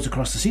 38 goals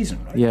across the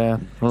season, right? Yeah,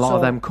 a lot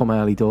of them come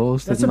early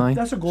doors, didn't they?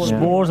 That's a goal.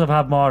 Spurs have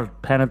had more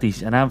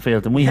penalties in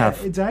Anfield than we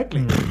have.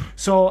 Exactly.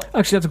 So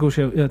actually, that's a good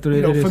show.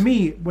 Yeah, for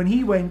me, when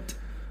he went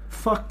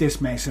fuck this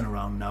messing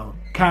around now.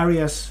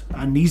 Karius,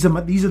 and these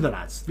are the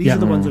lads. These are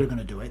the ones that are going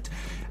to do it.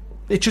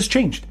 It just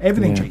changed.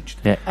 Everything changed.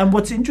 Yeah. And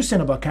what's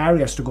interesting about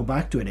Karius, to go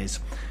back to it, is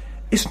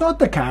it's not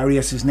that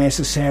Karius is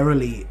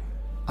necessarily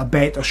a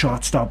better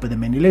shortstopper than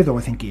Mignolet, though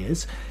I think he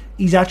is.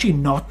 He's actually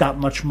not that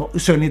much more,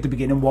 certainly at the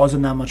beginning,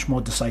 wasn't that much more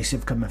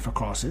decisive coming for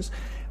crosses,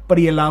 but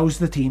he allows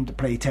the team to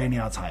play 10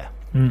 yards higher.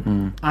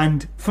 Mm-hmm.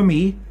 And for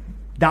me,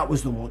 that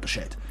was the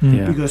watershed.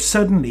 Because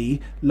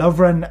suddenly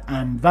Lovren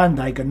and Van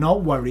Dijk are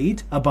not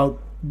worried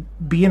about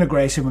being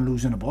aggressive and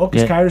losing the ball,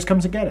 because Karius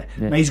comes and get it.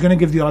 Now he's going to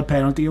give the odd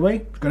penalty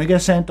away. He's going to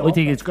get sent off. I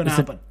think it's going to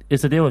happen.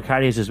 It's the deal with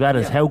Karius as well,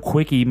 is how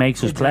quick he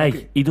makes us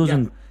play. He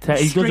doesn't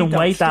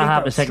wait that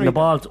half a second. The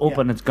ball's up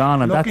and it's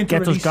gone, and that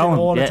gets us going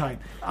all the time.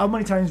 How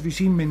many times have you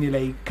seen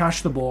Mignolet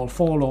catch the ball,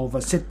 fall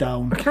over, sit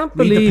down, I can't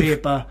read believe the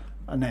paper,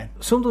 and then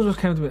something just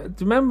came to me. Do you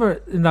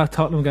remember in that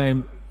Tottenham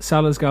game,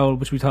 Salah's goal,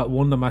 which we thought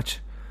won the match?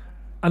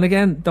 And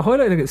again, the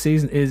highlight of the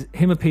season is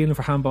him appealing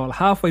for handball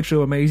halfway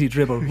through a mazy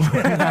dribble. Being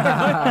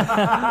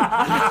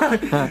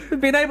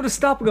able to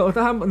stop and go,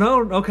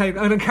 no, okay,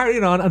 and then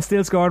carrying on and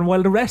still scoring,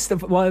 while the rest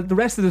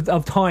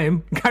of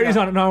time carries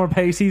on at normal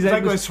pace. He's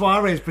like when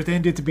Suarez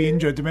pretended to be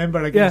injured,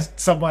 remember, against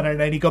someone, and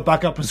then he got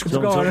back up and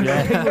scored. And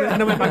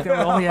then went back there.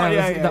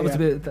 That was a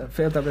bit that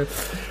failed that bit.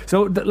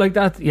 So like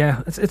that,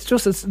 it's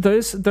just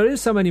there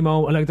is so many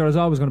moments. Like there is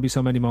always going to be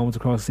so many moments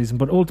across the season,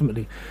 but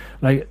ultimately,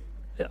 like,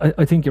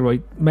 I think you're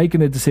right.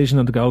 Making a decision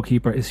on the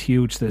goalkeeper is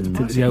huge to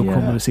the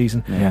outcome of the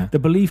season. The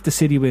belief the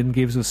City win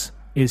gives us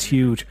is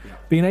huge.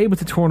 Being able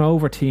to turn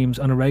over teams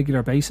on a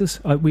regular basis.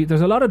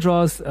 There's a lot of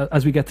draws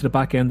as we get to the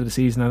back end of the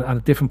season and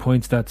at different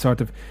points that sort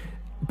of,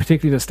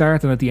 particularly the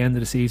start and at the end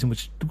of the season,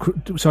 which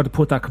sort of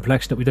put that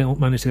complexion that we don't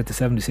manage to get to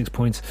 76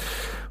 points.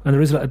 And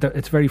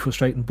it's very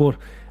frustrating. But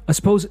I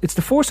suppose it's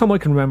the first time I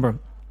can remember,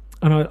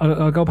 and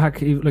I'll go back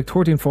like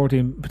 13,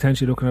 14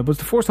 potentially looking at it, but it's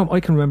the first time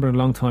I can remember in a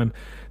long time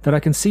that I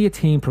can see a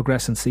team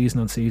progressing season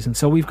on season.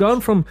 So we've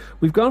gone from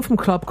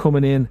Klopp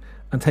coming in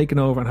and taking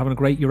over and having a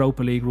great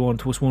Europa League run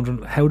to us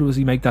wondering how does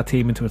he make that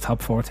team into a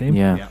top 4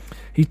 team.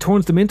 He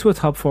turns them into a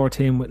top 4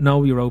 team with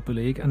no Europa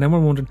League, and then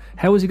we're wondering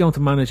how is he going to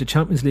manage a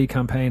Champions League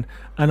campaign,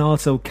 and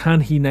also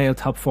can he nail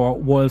top 4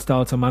 whilst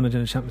also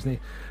managing the Champions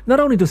League. Not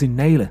only does he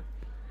nail it,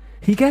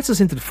 he gets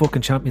us into the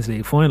fucking Champions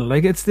League final.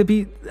 Like, it's to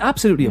be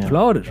absolutely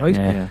applauded,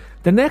 right?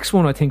 The next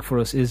one I think for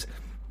us is,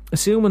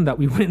 assuming that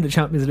we win the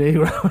Champions League,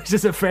 which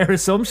is a fair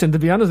assumption to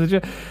be honest with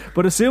you,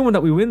 but assuming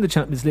that we win the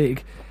Champions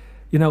League,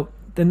 you know,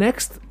 the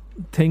next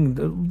thing,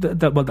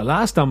 the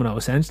last domino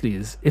essentially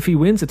is if he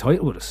wins the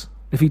title with us.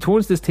 If he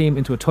turns this team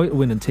into a title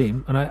winning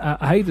team, and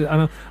I hate it,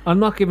 and I'm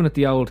not giving it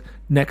the old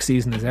next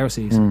season is our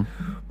season,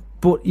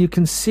 but you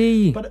can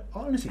see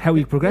honestly, how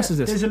he progresses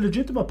this. There's a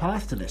legitimate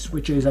path to this,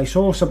 which is, I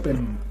saw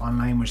something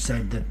online which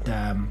said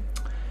that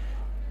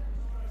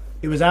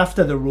it was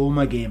after the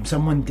Roma game,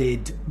 someone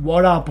did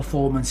what our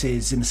performance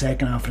is in the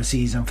second half of the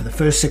season for the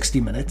first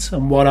 60 minutes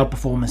and what our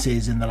performance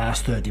is in the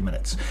last 30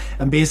 minutes.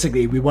 And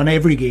basically, we won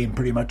every game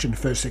pretty much in the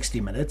first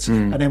 60 minutes,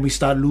 and then we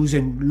start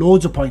losing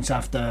loads of points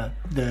after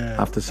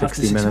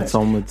 60 minutes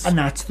onwards. And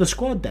that's the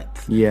squad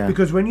depth.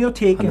 Because when you're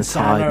taking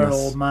Salah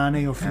or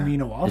Mane or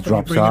Firmino off, and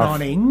you're bringing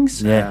on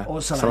Ings or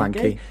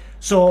Solanke,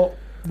 so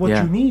what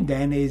you need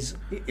then is,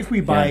 if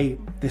we buy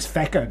this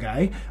Fekir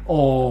guy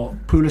or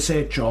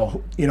Pulisic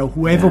or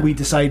whoever we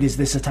decide is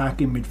this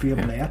attacking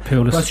midfield player,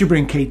 plus you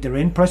bring Keita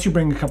in, plus you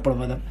bring a couple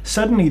of other,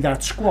 suddenly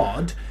that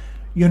squad,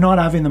 you're not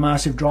having the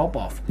massive drop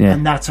off,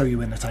 and that's how you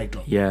win the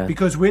title.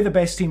 Because we're the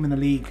best team in the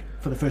league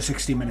for the first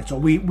 60 minutes, or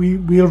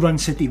we'll run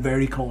City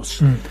very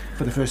close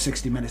for the first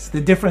 60 minutes. The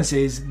difference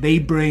is they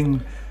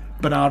bring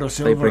Bernardo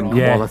Silva, they bring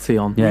quality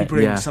on, we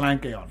bring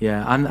Solanke on,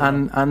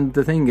 and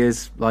the thing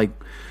is, like,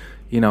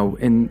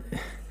 in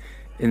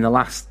the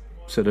last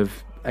sort of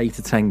 8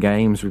 to 10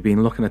 games, we've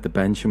been looking at the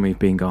bench and we've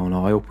been going,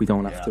 I hope we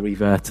don't have to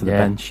revert to the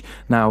bench.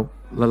 Now,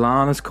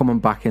 Lallana's coming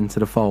back into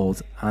the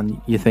fold, and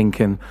you're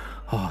thinking,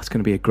 it's going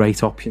to be a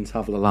great option to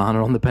have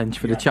Lallana on the bench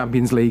for the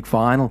Champions League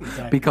final,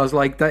 because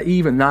like that,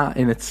 even that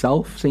in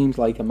itself seems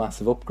like a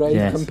massive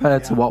upgrade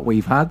compared to what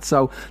we've had.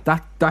 So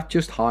that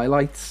just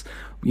highlights,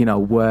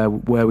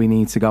 where we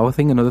need to go. I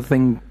think another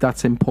thing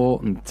that's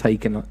important,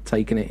 taking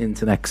it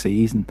into next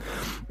season,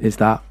 is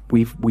that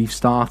we've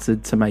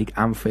started to make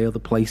Anfield a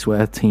place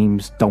where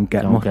teams don't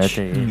get much.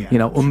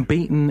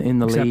 Unbeaten in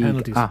the league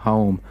penalties at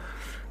home.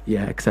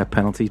 Except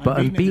penalties, but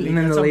unbeaten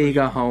in the league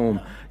at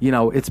home.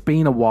 It's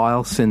been a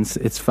while since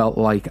it's felt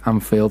like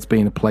Anfield's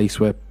been a place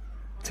where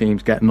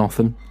teams get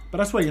nothing. But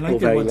that's why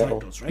United won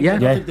titles, right?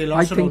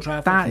 I think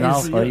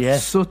that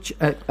is such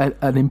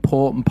an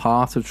important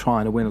part of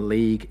trying to win a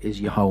league,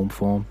 is your home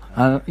form.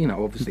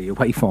 Obviously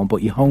away form,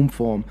 but your home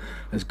form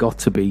has got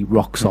to be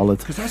rock solid.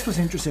 Because that's what's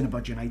interesting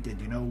about United.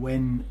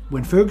 when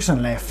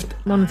Ferguson left,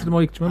 not into the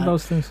mic. Do you remember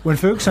those things? When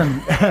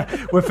Ferguson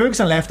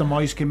left and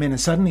Moyes came in,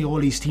 and suddenly all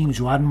these teams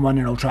who hadn't won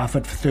in Old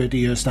Trafford for 30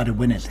 years started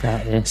winning.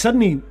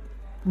 Suddenly,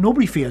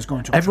 nobody fears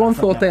going to Old Everyone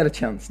Trafford thought they had a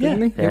chance,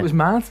 didn't they? It was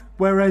mad.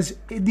 Whereas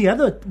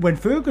when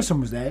Ferguson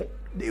was there,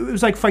 it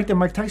was like fighting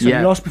Mike Tyson. You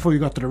lost before you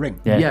got to the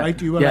ring.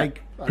 Right? You were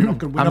like, we're not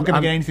going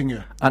to get anything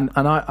here. And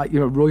I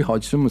Roy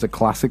Hodgson was a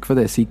classic for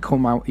this. He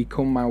come out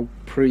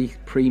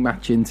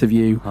pre-match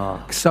interview,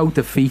 so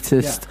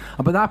defeatist.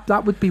 Yeah. But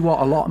that would be what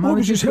a lot of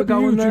managers were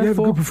going there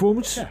for. Good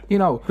performance.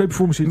 Yeah. Great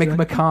performance. Mick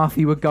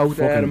McCarthy would go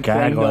there and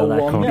play no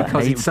one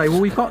because he'd say, "Well,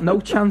 we've got no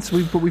chance.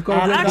 We've got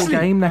a really good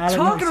game next."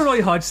 Talking to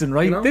Roy Hodgson,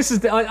 right? This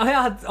is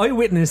I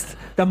witnessed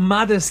the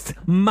maddest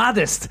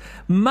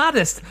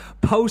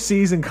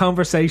post-season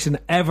conversation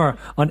ever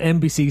on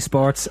NBC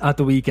Sports at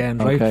the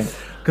weekend, right?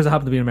 Because I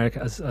happen to be in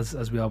America,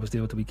 as we always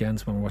do at the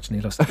weekends when we're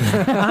watching Elos.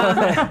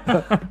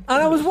 And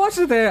I was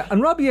watching it there,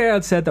 and Robbie Eyre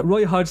had said that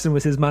Roy Hodgson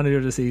was his manager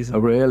of the season. Oh,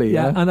 really?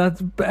 Yeah. And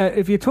that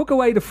if you took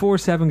away the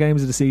 4-7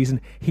 games of the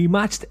season, he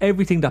matched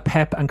everything that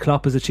Pep and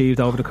Klopp has achieved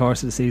over the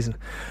course of the season.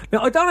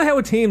 Now, I don't know how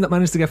a team that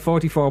managed to get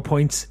 44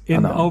 points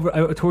in over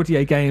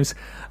 38 games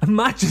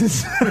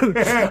matches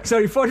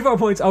 44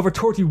 points over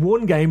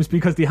 31 games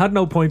because they had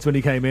no points when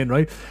he came in,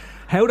 right?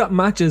 How that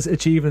matches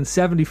achieving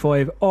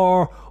 75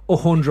 or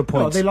 100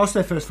 points. No, they lost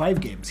their first 5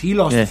 games. He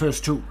lost the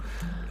first 2.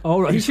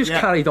 Oh, right. He's just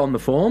carried on the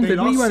form,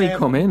 didn't he, when he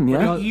come in?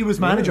 Yeah, he was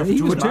manager for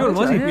 2 years,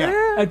 wasn't he?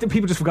 Yeah.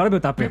 People just forgot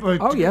about that bit.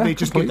 They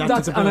just gave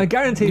that to the and I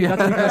guarantee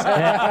that's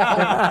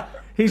because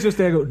he's just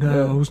there going,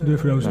 no, I wasn't there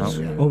for those.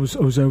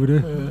 I was over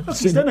there.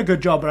 He's done a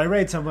good job, but I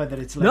read somewhere that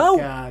it's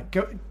like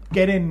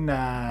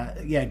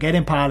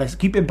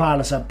keeping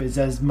Palace up is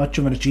as much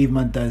of an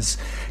achievement as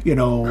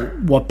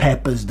what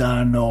Pep has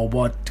done or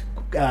what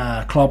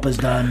Klopp has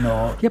done.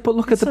 But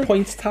look at the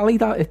points tally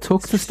that it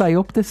took to stay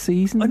up this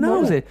season. I know.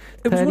 What was it?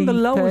 It was one of the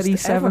lowest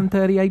 37, ever.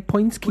 38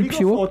 points keeps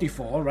you up.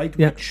 44, right?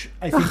 Yeah. Which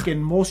I think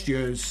in most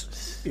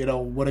years,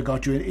 would have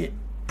got you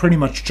pretty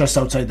much just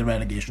outside the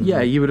relegation.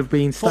 Yeah, you would have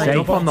been staying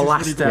up on the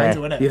last day.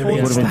 You would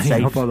have been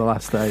staying up on the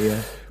last day,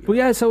 yeah. But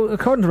yeah, so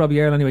according to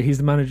Robbie Eyre, anyway, he's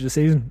the manager of the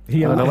season.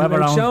 He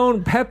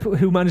shown Pep,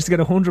 who managed to get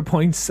 100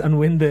 points and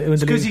win the league.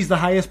 Because he's the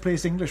highest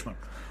placed Englishman.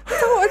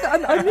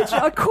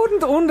 I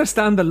couldn't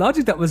understand the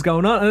logic that was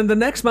going on. And the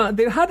next man,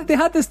 they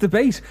had this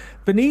debate.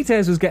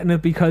 Benitez was getting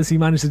it because he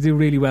managed to do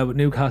really well with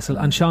Newcastle,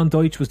 and Sean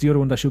Dyche was the other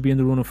one that should be in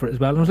the running for it as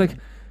well. And I was like,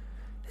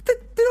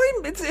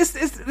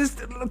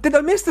 did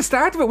I miss the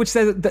start of it, which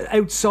says that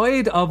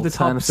outside of the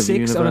top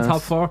 6 or the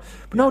top 4?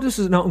 But no, this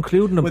is not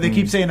including them. Well, they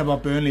keep saying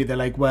about Burnley, they're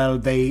like, well,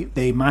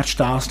 they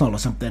matched Arsenel or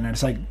something, and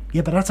it's like,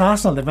 yeah, but that's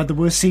Arsenal. They've had the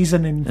worst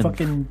season in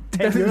fucking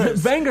 10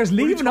 years. Wenger's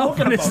leaving off,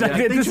 and it's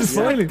like, this is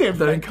fine.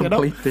 They're in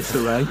complete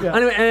disarray. Yeah.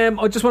 Anyway,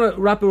 I just want to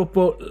wrap it up,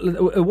 but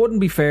it wouldn't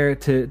be fair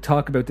to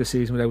talk about this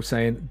season without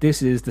saying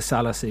this is the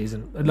Salah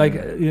season. Like,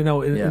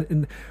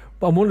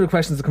 And one of the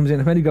questions that comes in,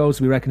 how many goals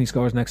do we reckon he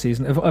scores next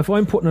season? If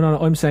I'm putting it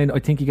on, I'm saying I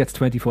think he gets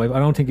 25. I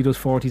don't think he does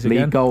 40s again.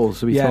 League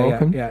goals, are we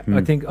talking? Yeah.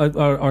 I think,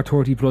 or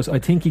 30 plus. I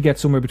think he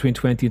gets somewhere between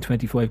 20 and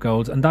 25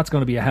 goals, and that's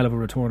going to be a hell of a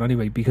return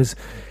anyway, because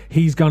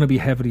he's going to be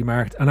heavily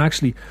marked. And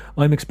actually,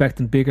 I'm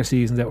expecting bigger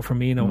seasons out of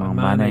Firmino and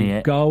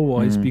Mane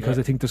goal-wise, because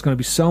I think there's going to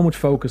be so much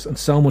focus and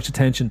so much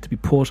attention to be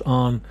put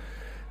on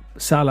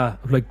Salah,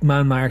 like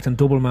man marked and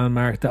double man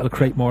marked. That'll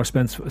create more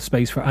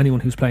space for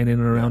anyone who's playing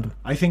in and around him.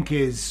 I think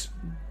his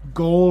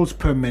goals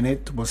per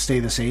minute will stay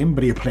the same,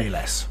 but he'll play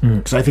less,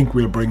 because I think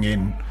we'll bring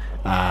in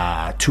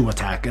 2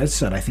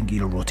 attackers, and I think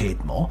he'll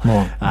rotate more.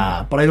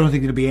 But I don't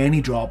think there'll be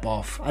any drop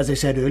off. As I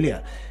said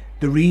earlier,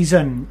 the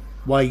reason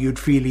why you'd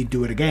feel he'd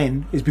do it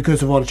again is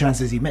because of all the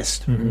chances he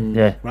missed.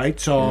 Right?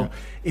 So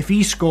if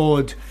he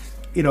scored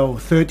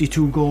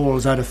 32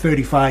 goals out of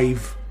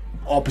 35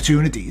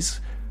 opportunities,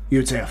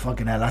 you'd say, oh,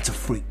 fucking hell, that's a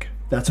freak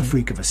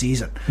of a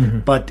season.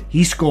 But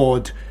he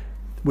scored,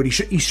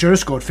 he sure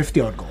scored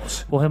 50 odd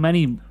goals. Well, how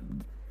many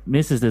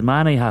misses did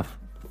Mane have?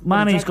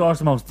 Mane scores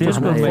the most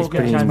difficult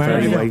fucking chance.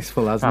 Very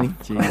wasteful, hasn't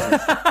he?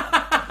 Jesus.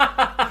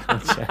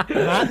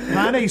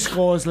 Mane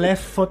scores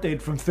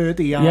left-footed from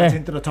 30 yards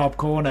into the top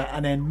corner,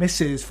 and then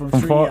misses from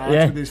 3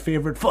 yards with his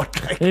favourite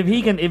foot. Like, if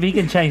he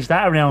can change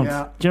that around,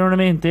 do you know what I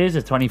mean? There's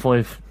a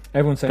 25.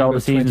 Everyone's saying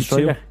about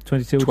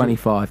 22,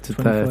 25 to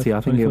 30.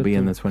 I think he'll be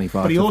in the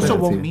 25. But he also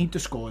won't need to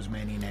score as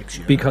many next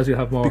year because you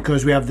have more.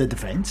 Because we have the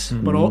defence,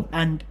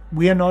 and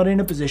we are not in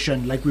a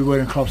position like we were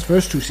in Klopp's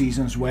first 2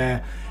 seasons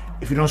where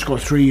if you don't score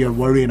 3, you're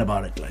worrying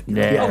about it. Like,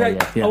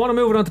 I want to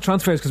move on to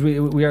transfers because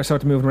we are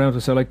starting to move around.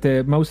 So, like,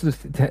 most of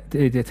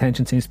the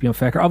attention seems to be on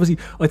Fekir. Obviously,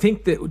 I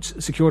think that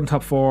securing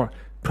top 4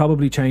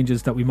 probably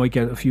changes that we might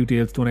get a few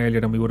deals done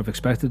earlier than we would have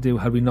expected to do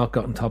had we not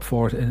gotten top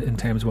 4 in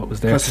terms of what was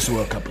there. Plus it's a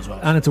World Cup as well.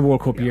 And it's a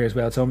World Cup year as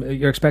well. So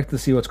you're expecting to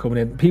see what's coming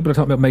in. People are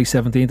talking about May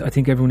 17th. I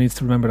think everyone needs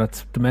to remember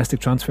that's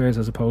domestic transfers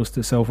as opposed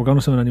to... So if we're going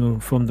to sign anyone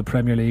from the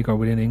Premier League or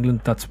within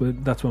England, that's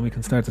when we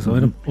can start to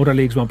sign them. Other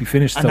leagues won't be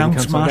finished.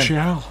 Announce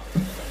Martial.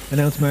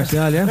 Announce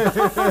Martial,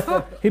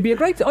 yeah. He'd be a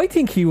great... I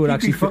think he would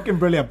actually... be fucking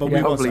brilliant, but we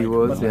probably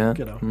would,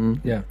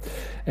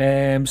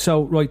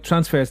 So, right,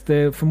 transfers.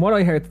 From what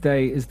I heard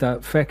today is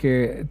that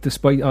Fekir,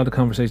 despite all the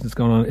conversations that's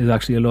going on, is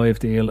actually a live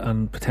deal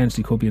and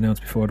potentially could be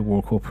announced before the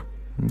World Cup.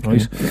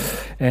 Right.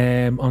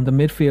 On the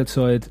midfield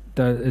side,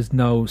 there is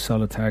no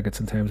solid targets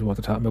in terms of what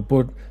they're talking about.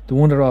 But the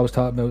one they're always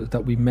talking about is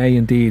that we may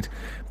indeed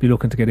be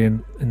looking to get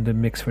in the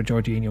mix for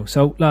Jorginho.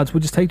 So, lads, we'll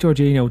just take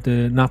Jorginho,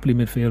 the Napoli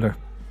midfielder.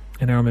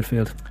 in our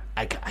midfield?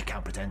 I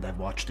can't pretend I've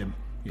watched him.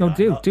 No,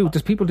 do.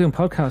 There's people doing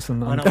podcasts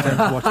on pretend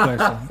to watch players.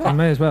 So I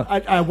may as well.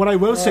 What I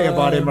will say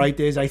about him, right,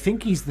 is I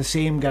think he's the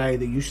same guy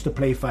that used to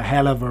play for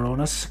Hella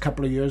Veronas a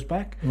couple of years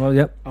back. Well,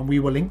 yep. And we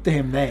were linked to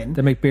him then.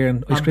 They make beer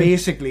and ice cream.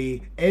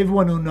 Basically,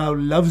 everyone who now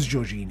loves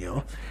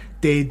Jorginho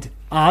did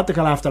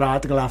article after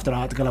article after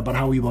article about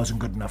how he wasn't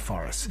good enough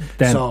for us.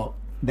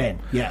 Then,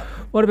 yeah.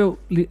 What about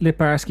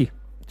Liparski? Do you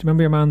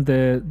remember your man,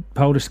 the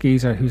Polish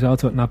skeezer, who's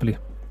also at Napoli?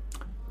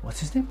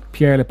 What's his name?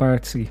 Pierre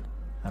Liparski.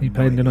 He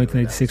played in the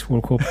 1986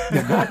 World Cup.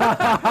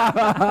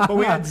 But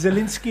we had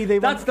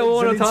Zielinski. That's the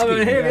one I'm talking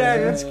about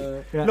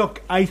here. Yeah.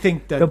 Look, I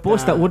think that the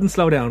bus that wouldn't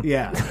slow down.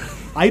 Yeah,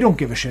 I don't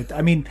give a shit.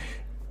 I mean,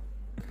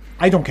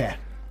 I don't care.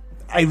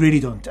 I really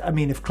don't. I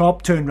mean, if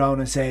Klopp turned around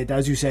and said,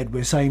 as you said,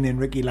 we're signing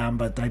Ricky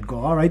Lambert, I'd go,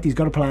 all right, he's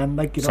got a plan,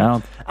 like, you know.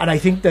 Sound. And I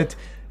think that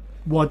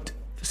what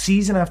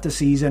season after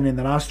season in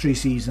the last 3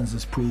 seasons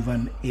has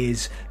proven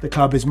is the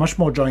club is much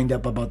more joined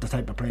up about the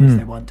type of players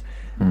they want.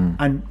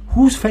 And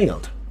who's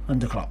failed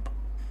under Klopp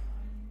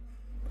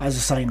as a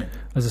signing?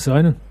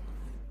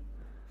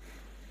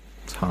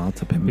 It's hard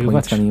to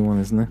pinpoint anyone,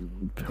 isn't it?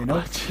 You know,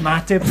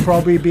 Matip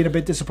probably been a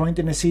bit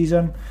disappointing this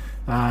season.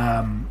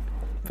 Van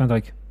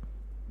Dijk.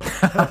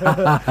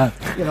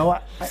 You know,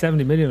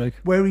 70 million, like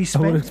where he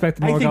spent. I would expect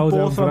more I think goals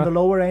both for on that. the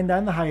lower end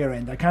and the higher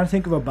end. I can't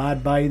think of a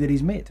bad buy that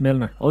he's made.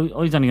 Milner. I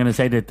was only going to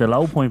say that the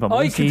low point for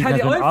my season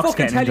has been I'll Ox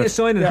fucking getting tell you a injured.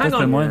 signing. Just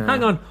been mine.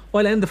 Hang on.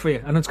 I'll end it for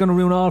you, and it's going to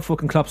ruin all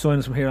fucking Klopp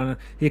signings from here on.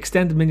 He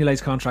extended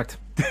Mignolet's contract.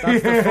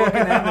 That's the fucking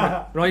end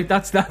of it, right?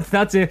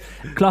 That's it.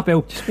 Klopp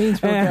out. Just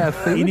means we'll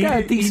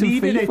get a decent he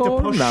needed fee it to for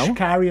him push now.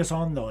 Karius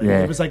on though.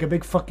 Yeah. It was like a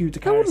big fuck you to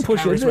I Karius. wouldn't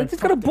push it.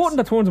 It's got a button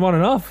that turns him on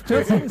and off.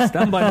 Just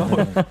stand by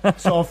mode.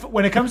 So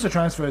when it comes to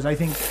transfers, I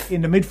think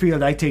in the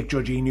midfield I take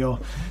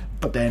Jorginho,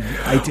 but then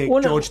I take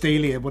George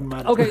Daly. It wouldn't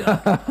matter. Okay,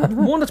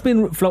 one that's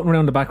been floating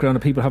around the background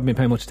that people haven't been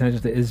paying much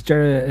attention to is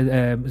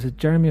Jeremy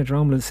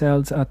Adromla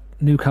sells at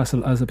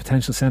Newcastle as a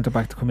potential centre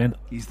back to come in.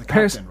 He's the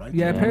captain, right?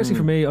 Yeah, personally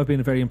for me, I've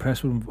been very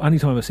impressed with him.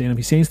 Anytime I've seen him,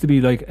 he seems to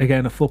be like,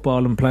 again, a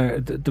footballing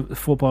player,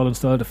 footballing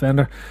style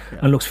defender,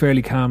 and looks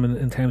fairly calm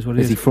in terms of what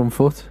it is. Is he front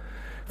foot?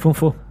 Front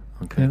foot.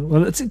 Okay.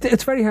 Well,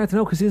 it's very hard to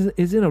know because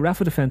he's in a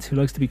Rafa defence who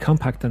likes to be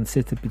compact and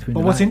sit between.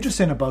 But what's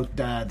interesting about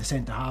the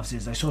centre halves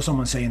is I saw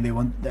someone saying they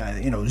want,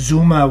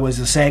 Zuma was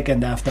the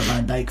second after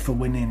Van Dijk for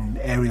winning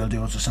aerial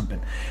duels or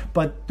something.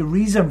 But the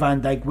reason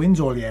Van Dijk wins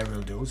all the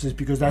aerial duels is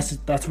because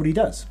that's what he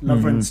does.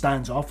 Lovren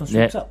stands off and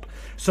sweeps up.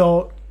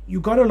 So you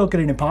got to look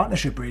at it in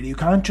partnership, really. You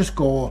can't just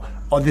go,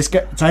 this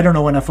guy. So I don't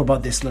know enough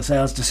about this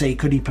Lascelles to say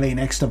could he play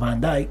next to Van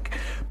Dijk,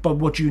 but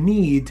what you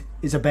need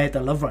is a better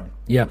Lovren.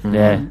 Yeah.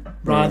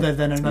 Rather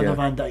than another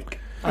Van Dijk.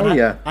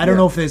 And I don't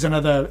know if there's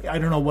another. I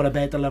don't know what a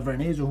better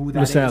Lovren is or who that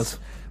Lascelles. is.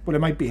 Well, it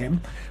might be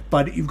him,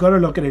 but you've got to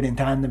look at it in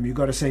tandem. You've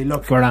got to say,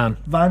 look, Varane.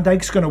 Van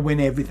Dijk's going to win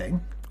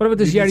everything. What about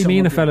this You need Yerry someone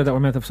Mina to- fella that we're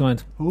meant to have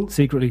signed? Who?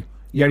 Secretly.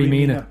 Yerry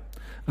Mina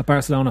at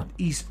Barcelona.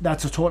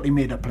 That's a totally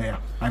made up player.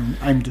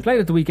 I'm Played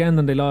at the weekend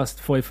and they lost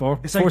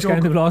 5-4. It's like First Joe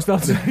game they've lost all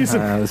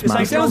season. It's like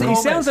He sounds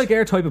Gomez. like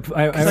our type of. It's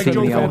like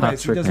Joe City Gomez. hat-trick,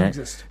 He doesn't yeah.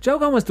 exist. Joe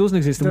Gomez doesn't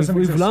exist, and Doesn't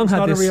we've exist. long He's had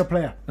not this. a real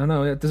player. I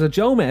know. Yeah. There's a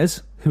Joe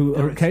Mez who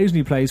There is.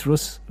 occasionally plays for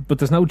us, but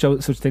there's no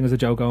such thing as a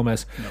Joe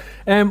Gomez.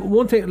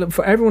 One thing look,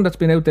 for everyone that's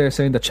been out there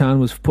saying that Chan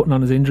was putting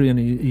on his injury and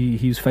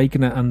he was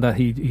faking it and that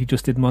he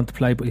just didn't want to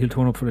play, but he'll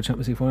turn up for the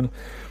Champions League final.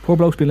 Poor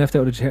bloke's been left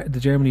out of the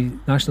Germany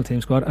national team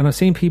squad, and I've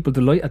seen people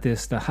delight at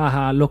this.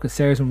 That look, it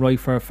serves him right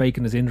for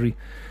faking his injury.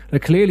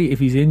 Like clearly, if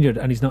he's injured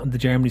and he's not in the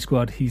Germany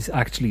squad, he's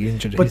actually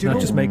injured. But he's not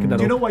just making that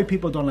Do you up. know why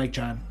people don't like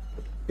Chan?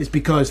 It's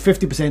because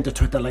 50% of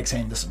Twitter likes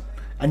Henderson,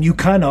 and you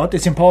cannot.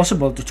 It's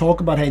impossible to talk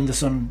about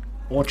Henderson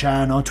or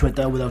Chan on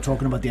Twitter without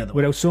talking about the other one.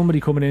 Without somebody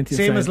coming into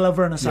Same you as saying,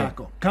 Lovren and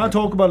Sacco. Can't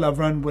talk about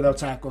Lovren without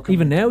Sacco.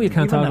 even now you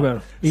can't talk about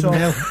it. Even So-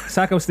 now,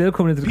 Sacco's still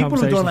coming into the People who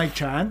conversation. don't like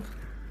Chan,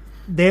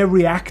 they're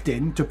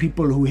reacting to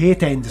people who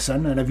hate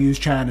Henderson, and I've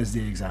used Chan as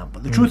the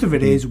example. The truth of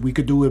it is, we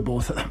could do with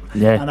both of them.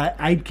 Yeah. And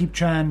I'd keep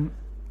Chan.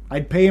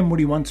 I'd pay him what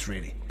he wants,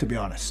 really, to be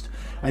honest.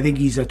 I think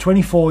he's a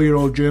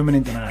 24-year-old German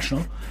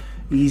international.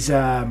 He's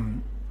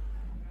coming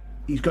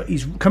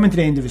to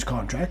the end of his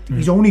contract.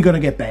 He's only going to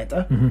get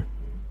better.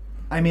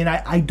 I mean,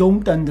 I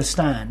don't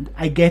understand.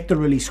 I get the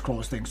release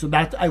clause thing, so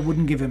that I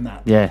wouldn't give him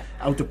that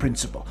out of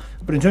principle.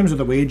 But in terms of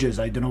the wages,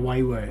 I don't know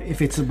why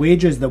if it's the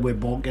wages that we're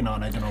balking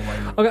on, I don't know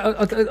why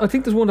Okay, I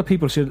think there's one that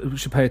people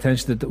should pay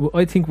attention to.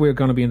 I think we're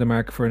going to be in the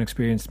market for an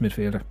experienced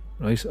midfielder,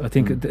 right? I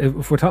think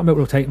if we're talking about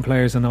rotating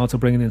players and also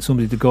bringing in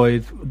somebody to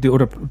guide the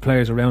other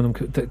players around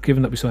them,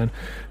 given that we sign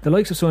the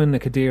likes of signing a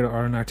Khedira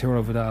or an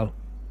Arturo Vidal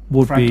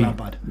would Frank be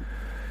Lampard.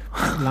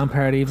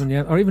 Lampard even,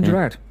 or even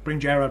Gerrard. Bring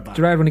Gerrard back.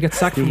 Gerrard when he gets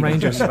sacked from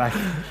Rangers.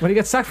 When he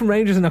gets sacked from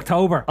Rangers in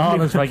October. Oh,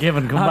 that's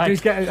forgiven. Come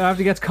back. After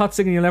he gets caught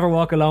singing "You'll Never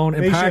Walk Alone"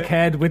 in They should-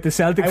 Parkhead with the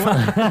Celtic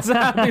fans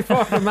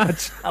before the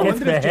match. I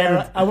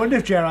wonder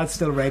if Gerrard's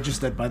still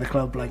registered by the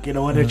club, like, in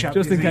the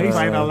Champions in League case.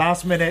 final,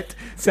 last minute.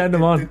 Send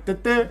him on.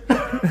 Put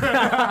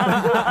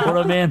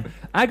him in.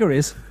 Agar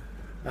is.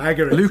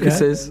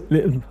 Lucas is.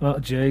 Oh,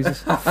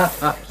 Jesus.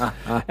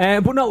 But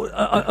no,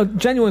 a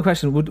genuine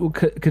question. Would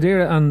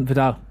Khedira and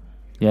Vidal,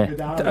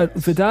 Yeah.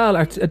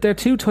 Vidal they're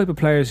two type of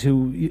players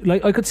who,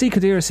 like, I could see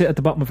Khedira sit at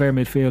the bottom of our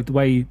midfield the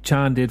way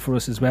Chan did for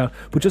us as well,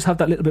 but just have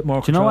that little bit more Do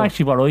you control. know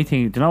actually what I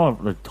think? Do you know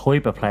what the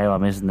type of player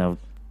I'm missing now?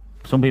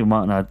 Some people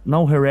might not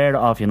know Herrera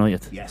off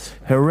United. Yes.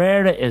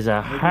 Herrera is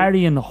a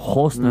hardying,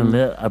 hustling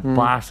little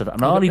bastard,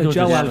 and all he does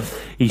Joe Allen. is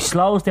he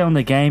slows down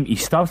the game, he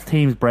stops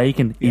teams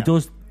breaking, he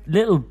does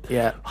little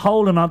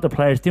holding on to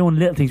players, doing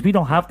little things. We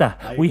don't have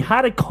that. We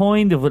had it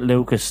kind of with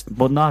Lucas,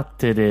 but not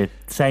to the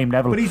same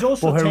level. But he's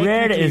also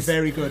Herrera technically is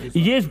very good as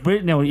He is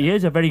brilliant. No, he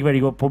is a very, very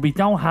good, but we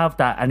don't have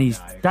that, and he's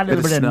that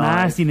little bit of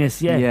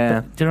nastiness.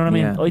 Yeah. Do you know what I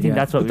mean? I think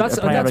that's what that's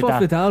what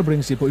Vidal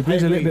brings you, but he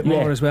brings a little bit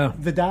more as well.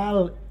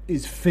 Vidal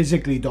is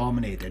physically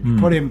dominated. You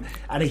put him,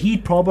 and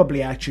he'd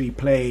probably actually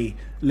play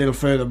a little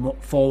further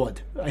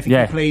forward. I think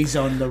he plays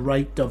on the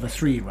right of a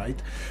 3,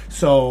 right?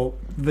 So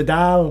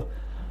Vidal,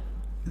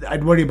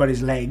 I'd worry about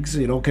his legs,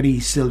 can he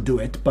still do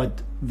it?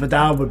 But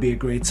Vidal would be a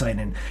great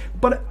signing.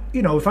 But,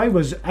 if I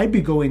was, I'd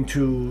be going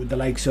to the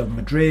likes of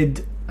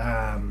Madrid,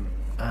 and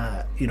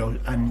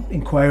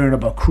inquiring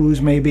about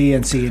Cruz maybe,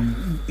 and seeing,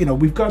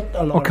 we've got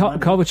a lot of money.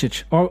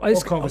 Kovacic or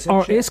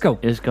Isco.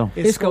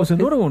 Isco's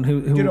another one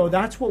who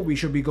that's what we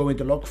should be going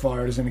to look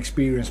for as an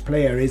experienced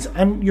player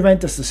and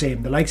Juventus the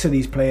same. The likes of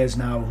these players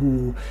now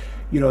who,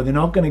 they're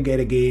not going to get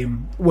a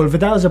game. Well,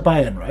 Vidal's a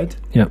buy-in, right?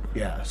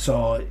 Yeah.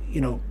 So,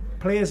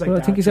 players like that.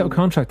 I think he's out of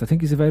contract. I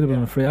think he's available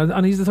on free,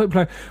 and he's the type of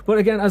player. But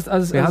again, as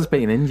he has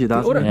been injured,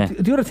 hasn't he?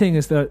 The other thing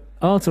is that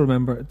also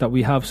remember that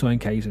we have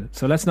signed Keita,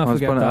 so let's not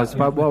forget that.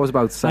 What I was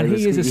about to say, and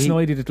he is a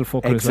snidey little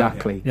fucker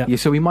exactly. as well.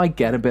 So we might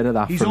get a bit of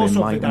that from him,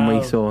 mightn't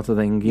we? Sort of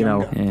thing,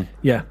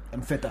 Yeah,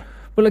 and fitter.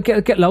 Well,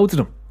 get loads of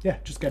them. Yeah,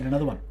 just get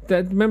another one.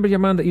 Remember your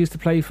man that used to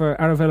play for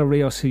Aravelo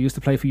Rios, who used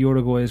to play for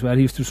Uruguay as well?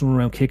 He used to just run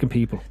around kicking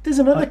people. There's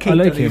another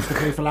Keita that used to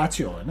play for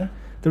Lazio, isn't there?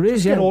 There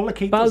is, get all the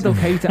Keitas Baldo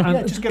Keita.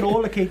 And just get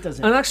all the Keitas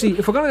in. And actually,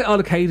 if we're going to get all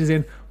the Keitas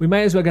in, we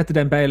may as well get the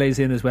Dembele's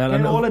in as well.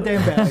 Get all the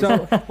Dembele's.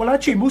 Well,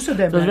 actually, Moussa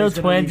Dembele's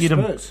going to leave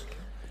Spurs.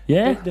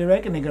 Yeah. They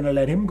reckon they're going to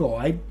let him go.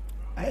 I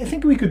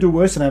think we could do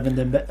worse than having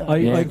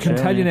Dembele. I can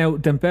tell you now,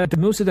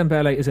 Moussa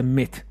Dembele is a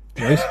myth.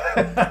 Right?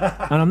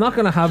 And I'm not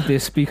going to have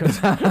this because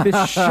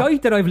this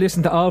shite that I've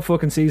listened to all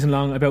fucking season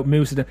long about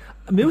Moussa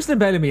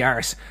Dembele me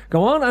arse.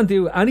 Go on and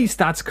do any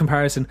stats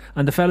comparison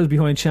and the fellas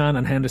behind Chan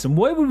and Henderson.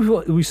 Why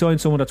would we sign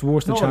someone that's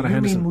worse than Chan and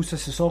Henderson? You mean Moussa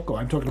Sissoko?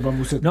 I'm talking about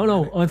Moussa.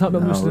 No, I'm talking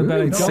about Moussa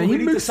Dembele. No, we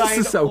need to sign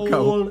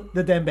all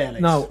the Dembeles.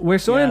 No, we're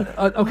signing.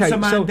 Okay,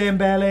 so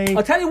Dembele.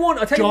 I'll tell you one.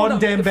 John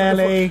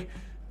Dembele.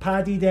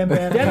 Paddy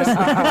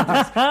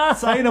Dembele.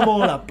 Sign them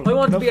all up. I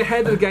want to be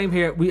ahead of the game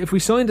here. If we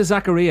signed a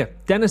Zakaria,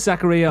 Dennis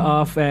Zakaria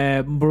off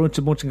Borussia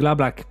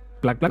Mönchengladbach,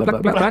 black.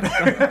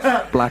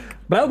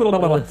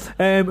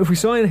 If we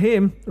sign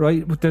him,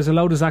 right, there's a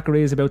load of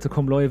Zacharias about to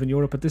come live in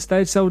Europe at this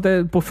stage. So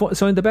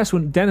sign the best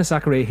one, Dennis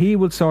Zakaria. He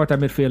will sort our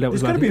midfield out.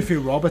 There's going to be a few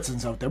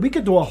Robertsons out there. We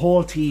could do a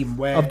whole team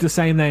of the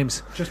same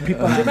names. Just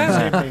people. Do you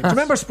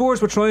remember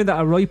Spurs were trying that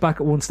at right back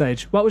at one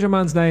stage? What was your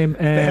man's name?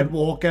 They had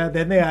Walker.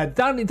 Then they had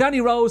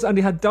Danny Rose, and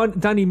they had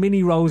Danny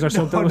Mini Rose or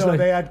something. No,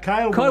 they had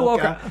Kyle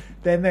Walker.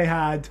 Then they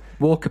had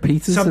Walker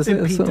Peters.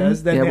 Something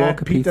Peters. Then they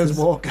Walker had Peters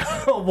Walker.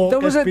 There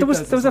was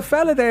a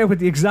fella there with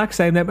the exact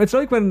same name. It's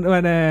like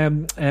when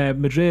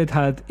Madrid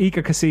had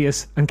Iker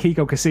Casillas and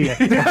Kiko Casilla.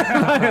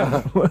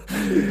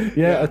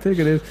 I think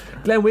it is.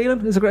 Glenn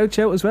Whelan is a great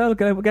shout as well.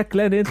 Get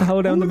Glenn in to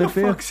hold down the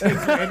midfield.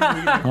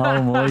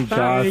 Oh my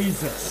God!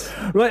 Jesus.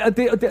 Right,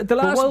 the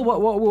last.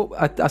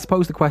 I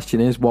suppose the question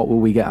is, what will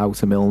we get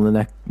out of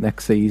Milner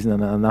next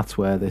season, and that's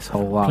where this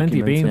whole argument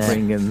of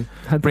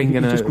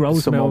bringing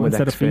someone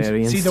with experience.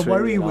 See, the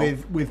worry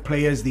with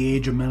players the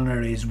age of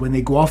Milner is when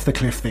they go off the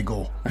cliff, they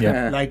go.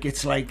 Yeah, like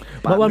it's like.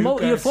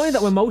 You'll find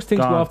that when most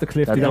things go off the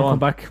cliff, they don't come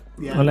back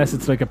unless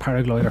it's like a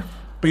paraglider.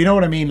 But you know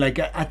what I mean? Like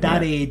at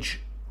that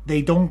age,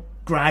 they don't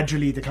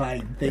gradually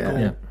decline. They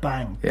go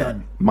bang,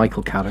 done.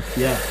 Michael Carrick.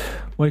 Yeah.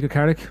 Michael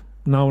Carrick?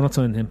 No, we're not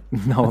signing him.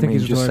 No, I think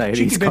he's just saying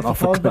he's got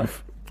off a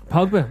cliff.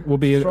 Pogba would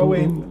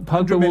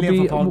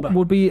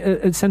be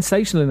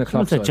sensational in the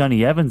club. Like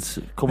Johnny Evans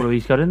a couple of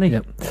weeks ago, didn't he?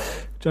 Yeah.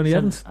 Johnny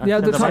Evans.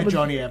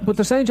 But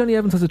they're saying Johnny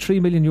Evans has a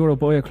 €3 million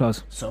buyout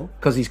clause. So?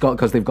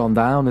 Because they've gone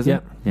down, isn't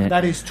it? Yeah.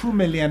 That is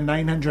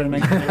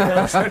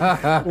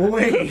 2,998,000.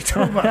 Way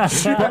too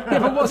much.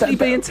 But wasn't he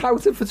being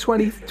touted for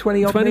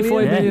 25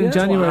 million in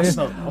January?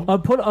 I'll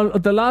put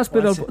the last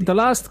bit. The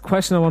last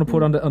question I want to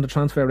put on the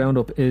transfer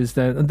roundup is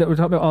that we're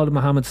talking about Alden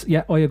Mohammeds.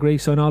 Yeah, I agree.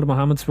 So in Alden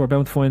Mohammeds, we're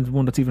bound to find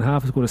one that's even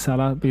half as good as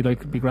Salah. Be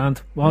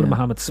grand. Alden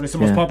Mohammeds. But it's the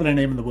most popular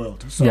name in the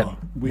world. So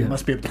we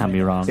must be able to. Can't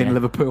be wrong. In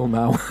Liverpool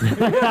now.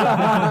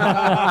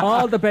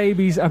 All the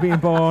babies are being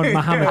born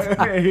Mohammed.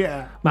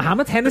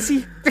 Mohammed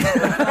Hennessy.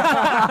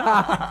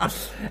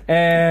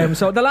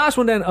 So the last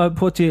one then I'll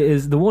put to you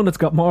is the one that's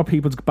got more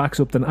people's backs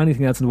up than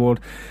anything else in the world.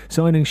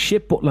 Signing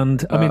Jack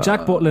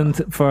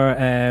Butland for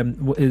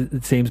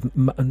it seems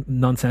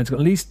nonsensical.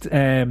 At least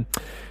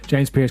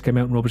James Pearce came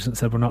out and rubbish and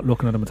said we're not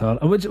looking at him at all.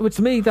 Which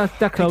to me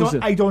that closes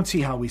it. I don't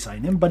see how we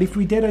sign him, but if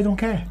we did, I don't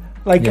care.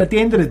 At the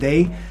end of the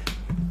day,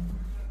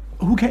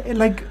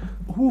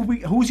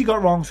 who's he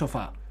got wrong so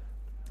far?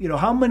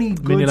 how many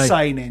good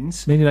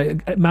signings?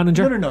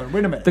 Manager? No,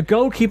 wait a minute. The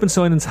goalkeeping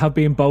signings have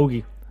been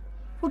bogey.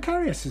 Well,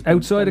 Karius is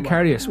outside of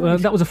Karius. Well,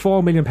 that was a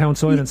 £4 million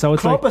signing. So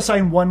it's Klopp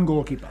assigned one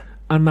goalkeeper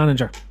and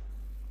manager.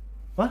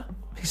 What?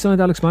 He signed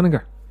Alex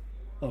Manninger.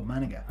 Oh,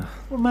 Manninger.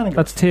 Well, Manninger.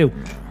 That's 2.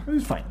 It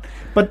was fine.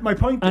 But my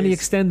point and is... he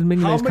extended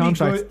Mignolet's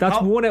contract.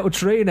 That's 1 out of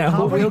 3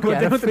 now. We'll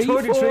get down to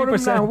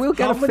 33%. We'll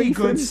get how many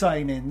good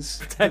signings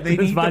do they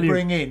need to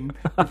bring in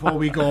before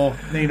we go,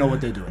 they know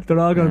what they're doing? They're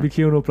all going to be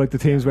queuing up like the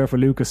teams were for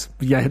Lucas.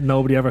 But yeah,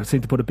 nobody ever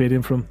seemed to put a bid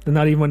in for him. And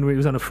not even when he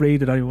was on a free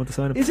did anyone want to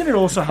sign him. Isn't it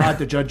also hard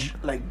to judge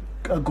like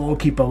a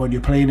goalkeeper when you're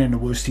playing in the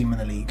worst team in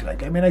the league?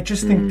 Like, I mean, I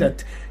just think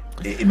that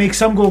it makes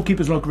some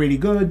goalkeepers look really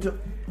good.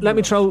 Let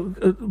me throw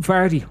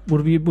Vardy.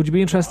 Would you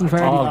be interested in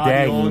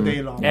Vardy? All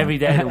day long. Every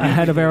day.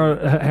 Ahead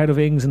of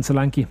Ings and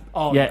Solanke.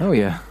 Oh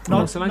yeah.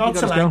 Not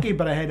Solanke,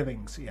 but ahead of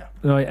Ings. Yeah.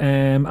 Right.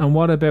 And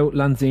what about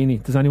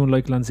Lanzini? Does anyone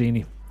like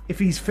Lanzini? If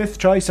he's 5th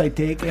choice, I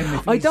take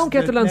him. I don't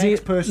get the Lanzini.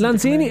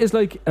 Lanzini is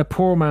like a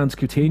poor man's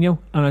Coutinho,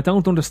 and I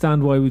don't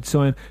understand why we'd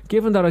sign.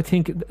 Given that I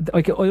think, I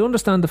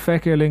understand the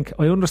Fekir link.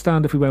 I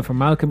understand if we went for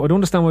Malcolm. I don't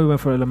understand why we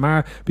went for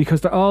Lamar,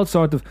 because they're all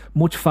sort of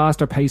much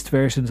faster paced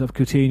versions of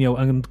Coutinho,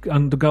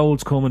 and the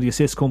goals come and the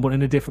assists come, but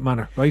in a different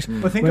manner, right?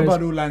 But think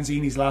about who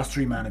Lanzini's last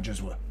 3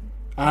 managers were: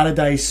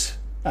 Allardyce,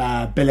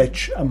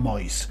 Bilic, and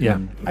Moyes. Yeah,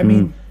 I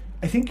mean.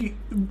 I think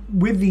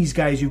with these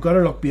guys, you've got to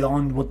look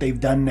beyond what they've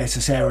done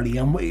necessarily,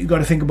 and you've got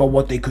to think about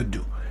what they could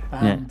do.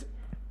 And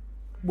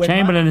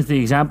Chamberlain is the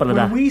example of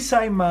that. When we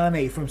signed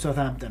Mane from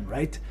Southampton,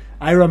 right?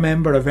 I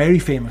remember a very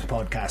famous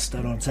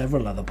podcaster on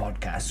several other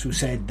podcasts who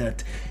said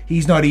that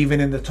he's not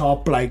even in the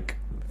top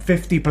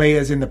 50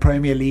 players in the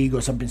Premier League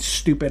or something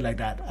stupid like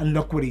that. And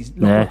look what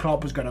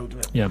Klopp has got out of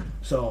it. Yeah.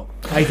 So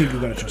I think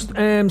we've got to trust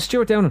him.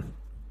 Stuart Downing.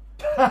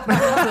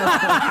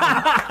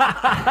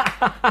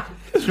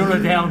 Shut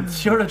it down.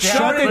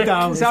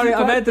 Sorry,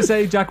 I meant to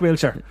say Jack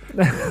Wilshere.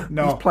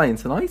 No, he's playing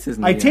tonight,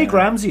 isn't he? I take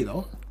Ramsey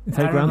though. You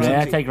take Ramsey?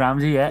 Yeah, I take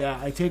Ramsey. Yeah,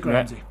 I take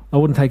Ramsey. I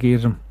wouldn't take either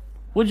of them.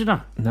 Would you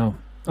not? No.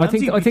 I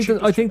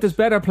think there's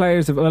better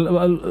players.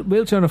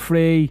 Wilshere on a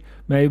free,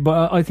 maybe,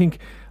 but I think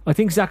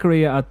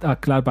Zakaria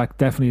at Gladbach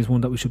definitely is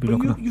one that we should be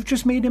looking at. You've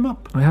just made him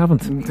up. I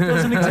haven't. He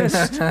doesn't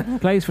exist.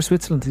 Plays for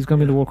Switzerland. He's going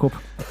to be in the World Cup.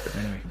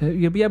 Anyway.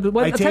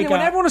 I tell you,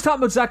 when everyone was talking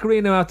about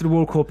Zakaria now after the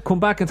World Cup, come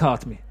back and talk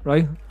to me,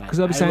 right? Because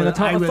I'll be saying, I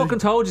fucking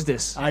told you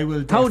this. I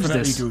will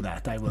definitely do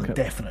that. I will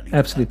definitely.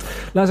 Absolutely.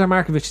 Lazar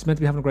Markovic is meant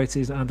to be having a great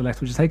season at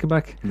Anderlecht. Would you take him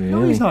back? Really?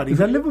 No, he's not.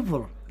 He's at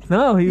Liverpool.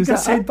 No, he got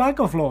sent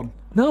back off loan.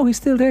 No, he's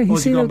still there.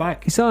 He's gone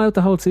back. He saw out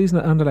the whole season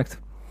at Anderlecht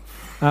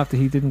after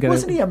he didn't get out.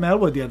 Wasn't he at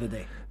Melwood the other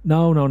day?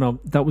 No.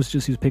 That was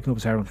just he was picking up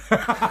his heroin.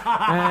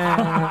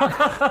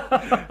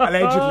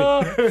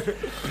 Allegedly.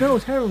 No,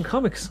 it's heroin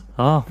comics.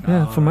 Oh.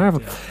 Yeah, from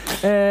Marvel.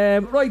 Yeah.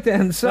 Right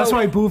then. So that's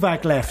why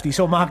Buvac left. He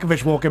saw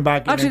Markovic walking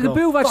back. Actually, the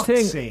Buvac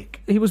thing,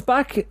 he was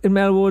back in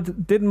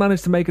Melwood, didn't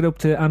manage to make it up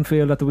to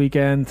Anfield at the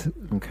weekend.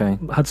 Okay.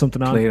 Had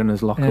something on. Clearing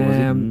his locker, was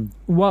it?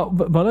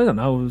 But I don't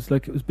know. It was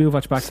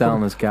Buvac back.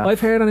 Selling his gap. I've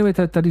heard anyway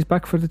that he's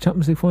back for the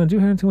Champions League final. Do you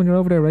hear anything when you're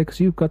over there, right? Because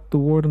you've got the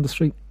word on the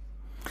street.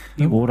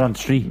 Word on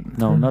street?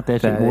 No, not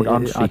that. Word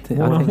on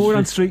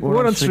street.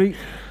 Word on street.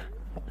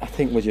 I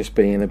think we're just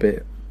being a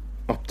bit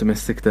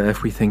optimistic there.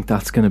 If we think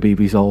that's going to be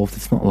resolved,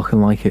 it's not looking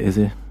like it, is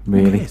it?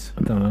 Really?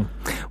 I don't know.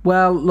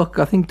 Well, look,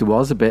 I think there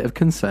was a bit of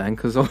concern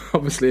because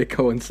obviously it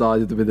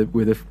coincided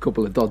with a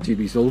couple of dodgy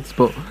results,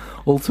 but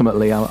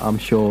ultimately, I'm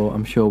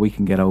sure we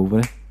can get over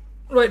it.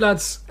 Right,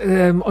 lads. I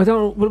don't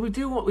know. Will we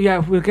do? Yeah,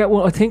 we'll get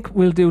one. I think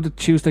we'll do the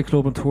Tuesday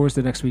Club on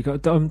Thursday next week.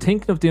 I'm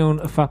thinking of doing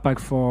a fatback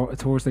for a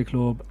Thursday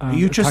Club. Are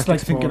you just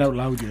thinking out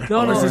loud here?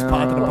 No, this is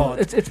part of the pod.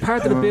 It's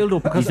part of the build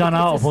up because he's on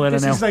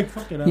autopilot now. This is like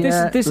fucking.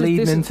 This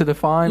leading into the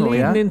final.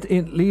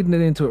 Leading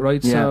it into it,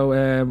 right? Yeah.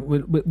 So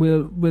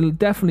we'll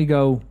definitely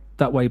go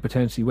that way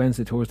potentially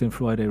Wednesday, Thursday and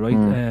Friday, right?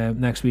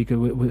 Next week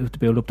with the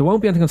build up. There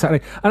won't be anything on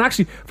Saturday. And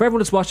actually, for everyone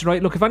that's watching,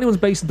 right, look, if anyone's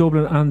based in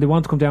Dublin and they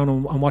want to come down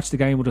and watch the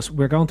game with us,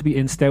 we're going to be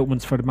in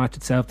Stoutmans for the match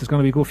itself. There's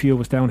going to be a good few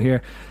of us down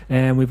here,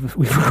 and we've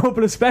a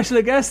couple of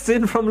special guests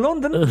in from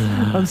London.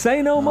 I'm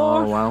saying no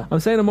more. Oh, wow. I'm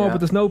saying no more, but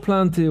there's no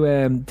plan to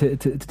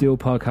do a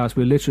podcast.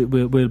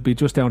 We'll be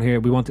just down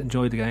here. We want to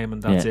enjoy the game,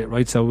 and that's it,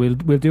 right? So we'll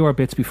do our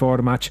bits before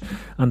the match,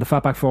 and the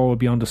Fatback 4 will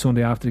be on the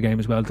Sunday after the game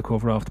as well to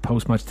cover off the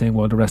post-match thing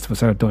while the rest of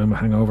us are doing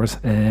hangovers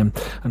and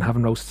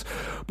having roasts.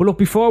 But look,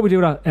 before we do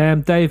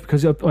that, Dave,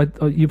 because you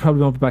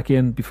probably won't be back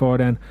in before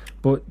then,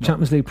 but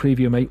Champions League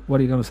preview, mate, what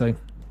are you going to say?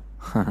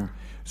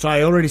 So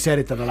I already said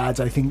it to the lads.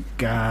 I think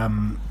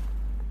I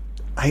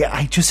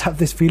just have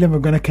this feeling we're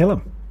going to kill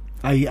him.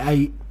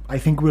 I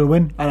think we'll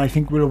win, and I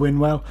think we'll win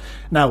well.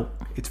 Now,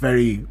 it's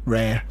very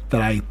rare that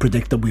I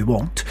predict that we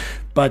won't,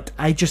 but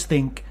I just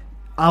think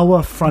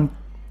our front...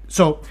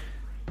 So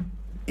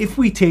if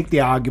we take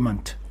the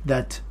argument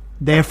that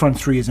their front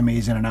three is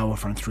amazing and our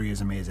front three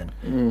is amazing,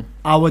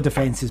 our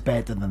defence is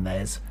better than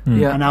theirs,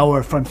 and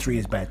our front three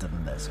is better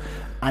than theirs,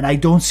 and I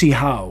don't see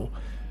how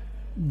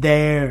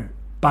their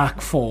back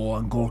four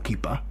and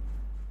goalkeeper,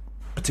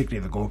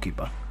 particularly the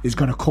goalkeeper, is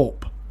going to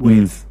cope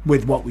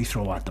with what we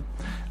throw at them.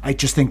 I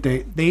just think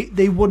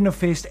they wouldn't have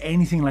faced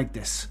anything like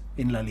this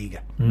in La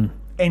Liga.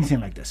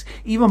 Anything like this.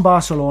 Even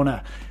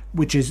Barcelona,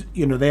 which is,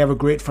 they have a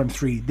great front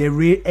three.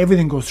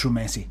 Everything goes through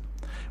Messi.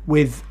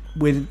 With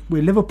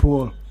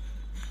Liverpool,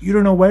 you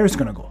don't know where it's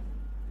going to go.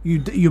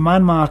 You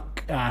man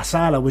mark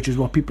Salah, which is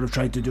what people have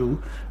tried to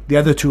do. The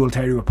other two will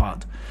tear you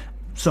apart.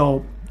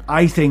 So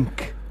I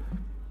think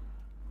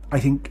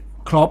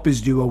Klopp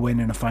is due a win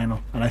in a final,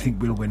 and I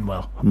think we'll win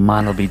well.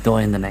 Man will be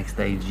dying the next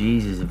day.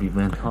 Jesus, if we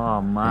win.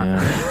 Oh,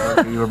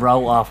 man. You were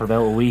wrote off for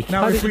about a week.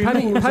 Now,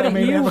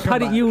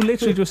 Paddy, you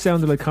literally just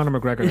sounded like Conor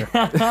McGregor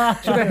there.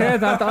 Should I hear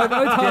that? I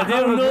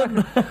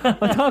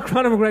thought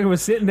Conor McGregor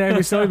was sitting there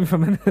beside me for a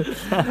minute.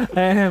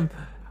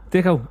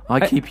 Dicko,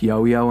 I keep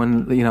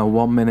yo-yoing.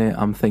 1 minute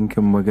I'm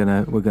thinking we're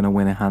gonna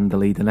win it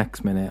handily. The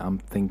next minute I'm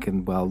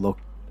thinking, well, look,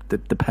 the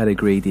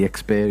pedigree, the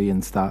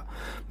experience that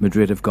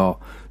Madrid have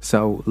got.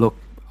 So look,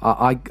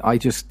 I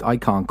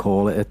can't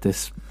call it at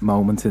this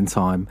moment in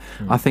time.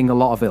 I think a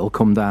lot of it will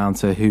come down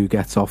to who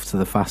gets off to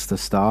the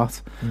fastest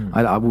start.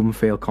 I wouldn't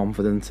feel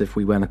confident if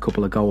we went a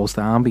couple of goals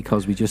down,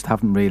 because we just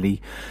haven't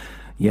really.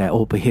 Yeah,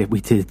 albeit we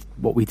did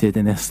what we did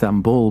in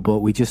Istanbul, but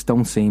we just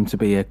don't seem to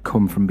be a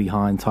come from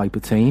behind type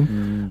of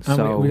team.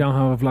 So we don't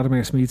have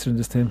Vladimir Smicer in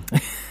this team.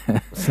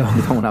 So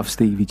we don't have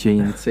Stevie G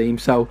in the team.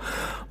 So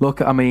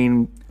look, I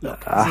mean,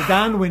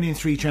 Zidane winning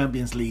 3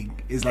 Champions League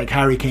is like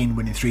Harry Kane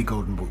winning 3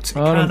 Golden Boots.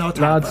 All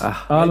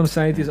I'm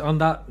saying is, on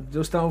that,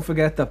 just don't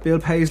forget that Bill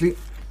Paisley.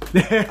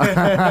 Bill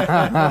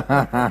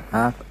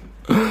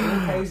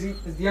Paisley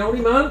is the only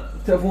man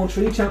to have won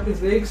 3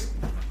 Champions Leagues.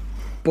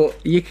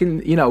 But you can,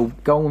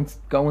 going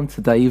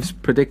to Dave's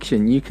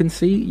prediction, you could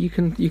see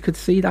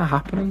that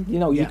happening.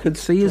 You could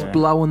see us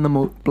blowing them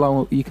away.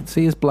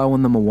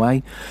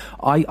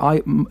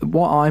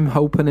 What I'm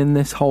hoping in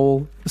this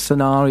whole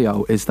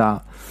scenario is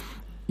that,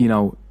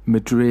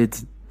 Madrid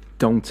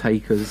don't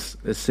take us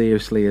as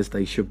seriously as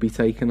they should be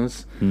taking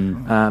us,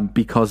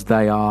 because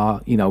they are,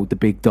 the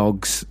big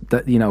dogs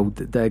that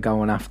they're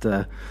going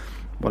after.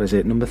 What is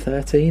it? Number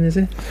 13, is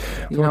it?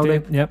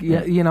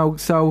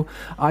 So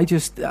I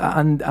just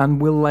and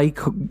will they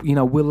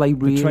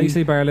really?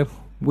 Tracy Barlow.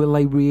 Will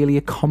they really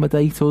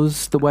accommodate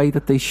us the way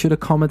that they should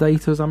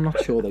accommodate us? I'm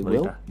not sure they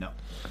will. No.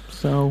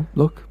 So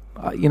look,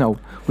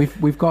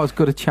 we've got as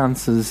good a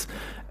chance as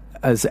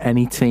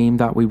any team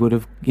that we would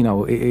have.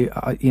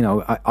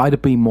 I'd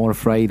have been more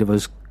afraid of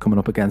us coming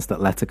up against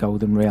Atletico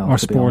than Real or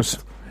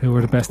Spurs, who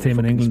were the best team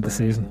in England this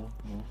season.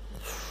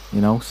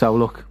 So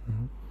look.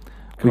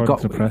 We've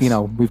got to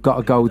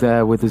go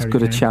there with as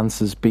good a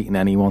chance as beating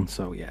anyone.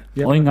 So yeah.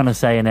 I'm going to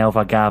say now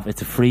for Gav,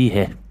 it's a free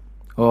hit.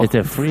 Oh. It's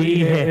a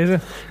free hit. Is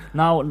it?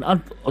 Now,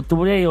 the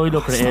way I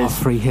look at it is,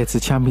 free hits a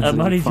Champions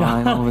League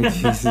final. Now,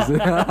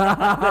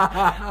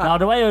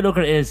 the way I look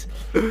at it is,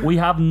 we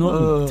have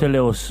nothing to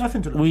lose.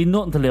 We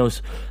nothing to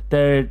lose.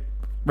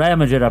 Real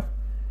Madrid are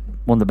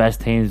one of the best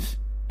teams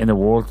in the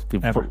world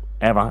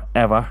ever.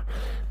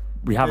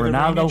 We have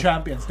Ronaldo.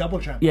 Champions, double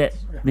champions.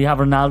 Yeah, we have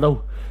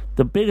Ronaldo.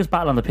 The biggest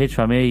battle on the pitch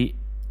for me,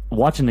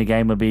 watching the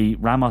game, would be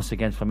Ramos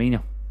against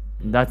Firmino.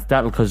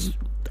 That'll because.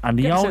 And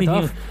the only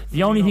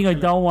thing I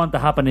don't want to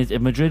happen is if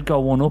Madrid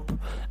go 1-up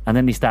and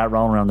then they start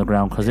rolling around the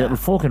ground, because it'll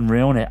fucking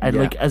ruin it.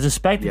 Like, as a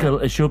spectacle,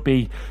 it should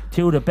be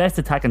 2 of the best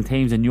attacking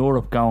teams in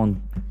Europe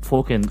going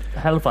fucking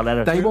hell for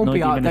leather. They won't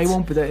be.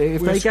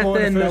 If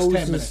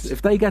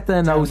they get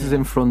their noses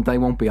in front, they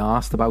won't be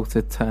asked about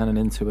it turning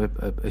into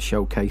a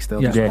showcase.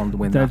 They'll just want to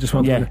win. They'll just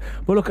want to win.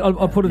 Well, look,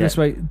 I'll put it this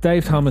way,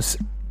 Dave Thomas.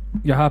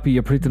 You're happy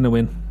you're predicting the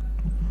win?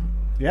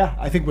 Yeah,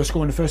 I think we're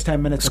scoring the first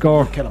 10 minutes.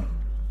 Score. Kill him.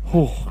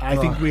 I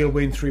think we'll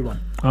win 3-1.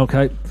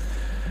 Okay.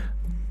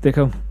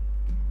 Dicko?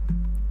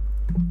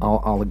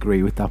 I'll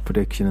agree with that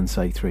prediction and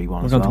say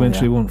 3-1. We're going to win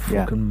 3-1.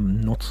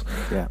 Fucking nuts.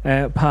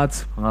 Yeah.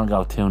 Pads? I'm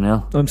going to go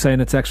 2-0. I'm saying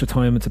it's extra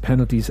time, it's a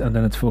penalties, and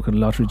then it's fucking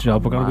lottery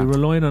job. We're going to be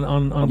relying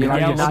on you'll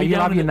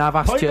have your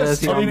Navas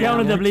jersey. I'll be down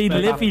in the bleed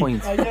Liffey.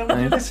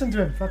 Listen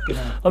to him. Fucking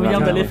hell. I'll be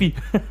down the Liffey.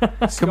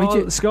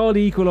 Score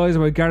the equaliser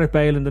by Gareth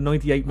Bale in the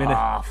 98th minute.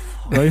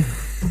 Right?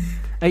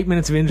 8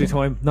 minutes of injury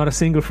time. Not a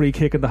single free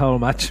kick in the whole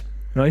match.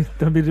 Right?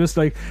 They'll be just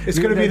like it's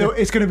going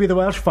to be the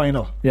Welsh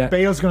final. Yeah.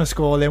 Bale's going to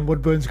score, then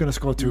Woodburn's going to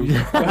score 2.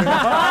 Yes.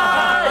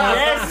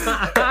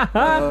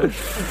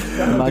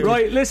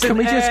 Right, listen. Can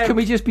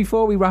we just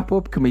before we wrap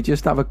up, can we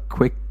just have a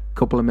quick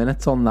couple of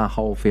minutes on that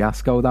whole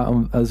fiasco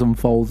that has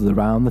unfolded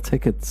around the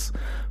tickets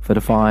for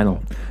the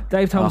final?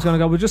 Dave Thomas is going to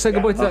go. We'll just say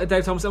goodbye to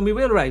Dave Thomas, and we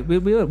will, right? We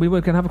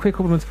will can have a quick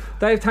couple of minutes.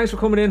 Dave, thanks for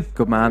coming in.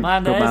 Good man.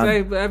 Good man.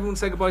 Dave, everyone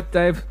say goodbye to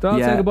Dave.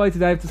 Don't say goodbye to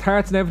Dave. There's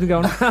hearts and everything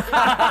going.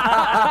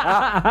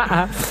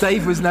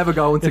 Dave was never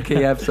going to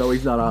Kiev, so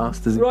he's not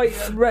asked, is he? Right,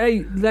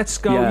 Ray, let's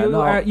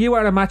go. You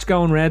are a match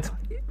going red.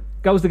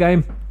 Goes the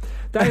game.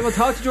 Dave, I'll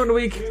talk to you during the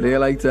week. See you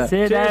later.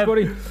 See you, Cheers,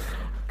 buddy.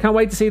 Can't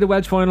wait to see the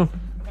Welsh final.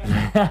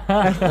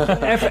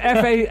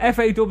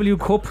 FAW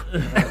Cup.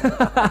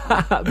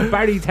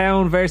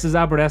 Barrytown versus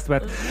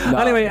Aberystwyth. No.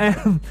 Anyway,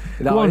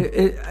 No, go on.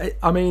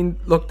 I mean,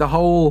 look, the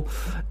whole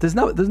there's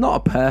not a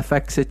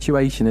perfect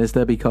situation, is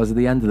there? Because at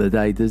the end of the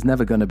day, there's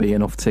never going to be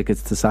enough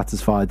tickets to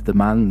satisfy the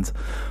demand.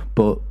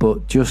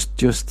 But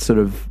just sort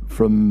of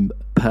from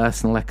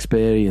personal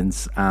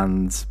experience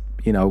and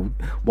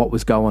what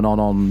was going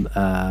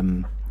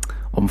on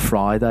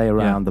Friday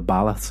around the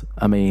ballot.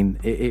 I mean,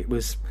 it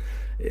was.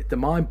 The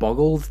mind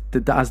boggled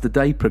that as the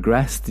day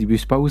progressed. We were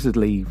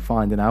supposedly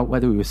finding out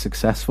whether we were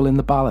successful in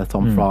the ballot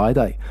on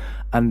Friday,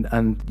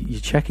 and you're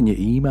checking your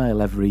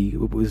email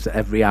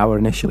every hour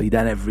initially,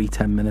 then every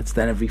 10 minutes,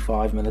 then every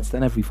 5 minutes,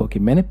 then every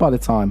fucking minute. By the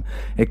time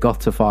it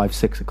got to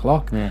 5-6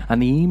 o'clock,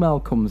 and the email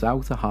comes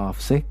out at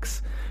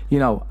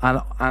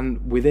 6:30,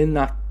 and within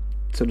that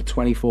sort of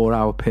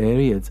 24-hour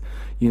period,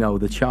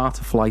 the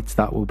charter flights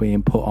that were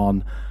being put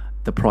on,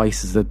 the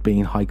prices had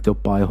been hiked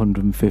up by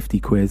 150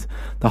 quid.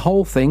 The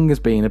whole thing has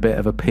been a bit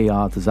of a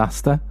PR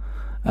disaster.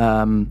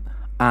 And,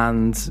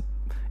 I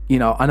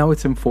know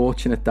it's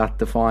unfortunate that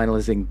the final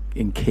is in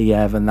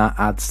Kiev, and that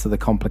adds to the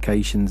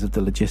complications of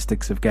the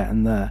logistics of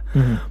getting there.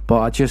 Mm-hmm.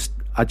 But I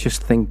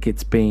just think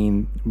it's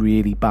been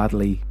really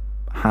badly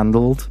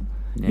handled.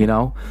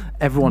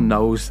 Everyone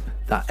knows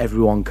that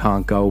everyone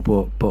can't go,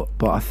 but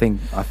I think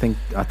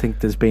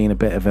there's been a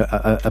bit of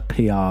a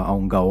PR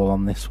own goal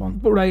on this one.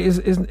 But right, is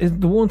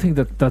the one thing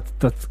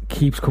that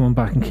keeps coming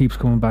back and keeps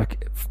coming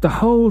back. The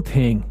whole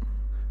thing.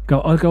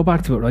 I'll go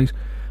back to it. Right,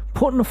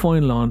 putting a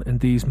final on in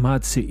these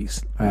mad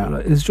cities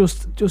is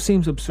just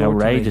seems absurd.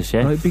 Outrageous, to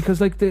me, yeah. Right? Because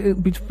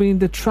between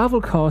the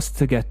travel costs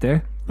to get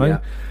there,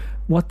 right,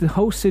 what the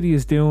host city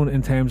is doing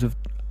in terms of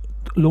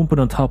lumping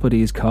on top of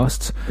these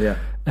costs,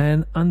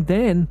 and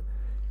then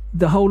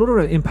the whole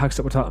other impacts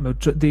that we're talking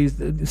about,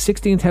 these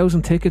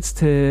 16,000 tickets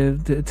to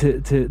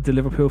the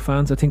Liverpool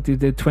fans. I think they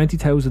did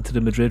 20,000 to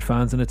the Madrid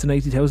fans, and it's an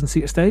 80,000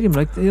 seat stadium.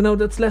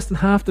 That's less than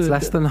half. It's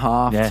less than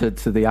half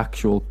to the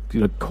actual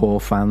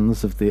core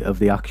fans of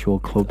the actual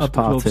clubs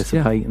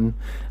participating.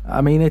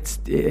 I mean,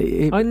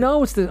 I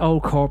know it's the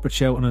old corporate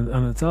shouting,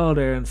 and it's all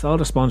there, and it's all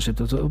the sponsorship,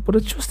 but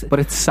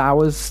it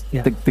sours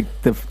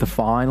the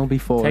final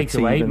before it's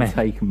even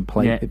taken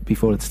place.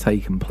 Before it's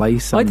taken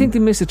place, I think they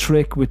miss a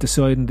trick with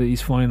deciding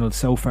these finals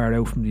so far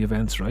out from the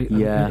events, right?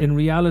 And in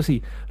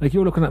reality, like,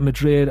 you're looking at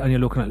Madrid and you're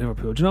looking at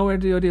Liverpool. Do you know where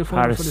the ideal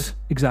final for this?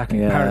 Exactly,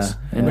 Paris.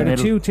 Where the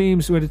two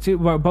teams, where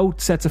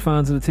both sets of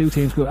fans of the two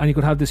teams go, and you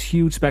could have this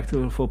huge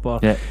spectacle of football.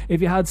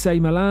 If you had,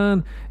 say,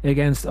 Milan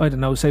against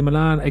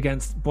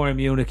Bayern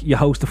Munich, you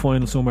host a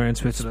final somewhere in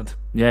Switzerland.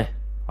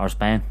 Or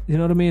Spain. You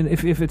know what I mean?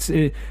 If it's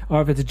a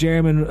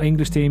German or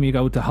English team, you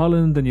go to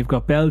Holland, and you've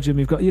got Belgium.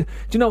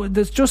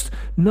 There's just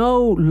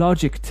no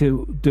logic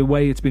to the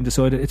way it's been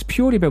decided. It's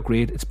purely about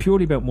greed. It's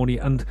purely about money.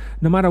 And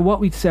no matter what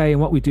we say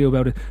and what we do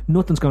about it,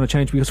 nothing's going to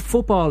change, because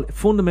football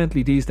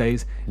fundamentally these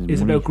days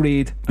is about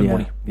greed and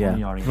money.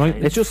 Right?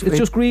 It's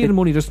just greed and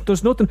money.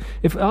 There's nothing.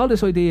 If all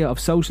this idea of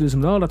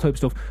socialism and all that type of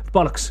stuff,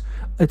 bollocks.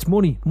 It's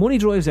money. Money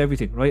drives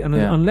everything, right? And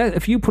unless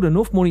if you put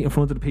enough money in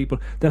front of the people,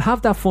 they'll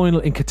have that final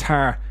in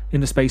Qatar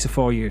in the space of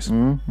 4 years.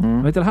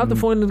 Right? They'll have the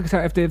final in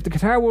Qatar. If the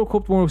Qatar World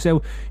Cup works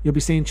out, you'll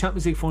be seeing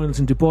Champions League finals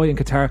in Dubai and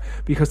Qatar,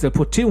 because they'll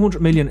put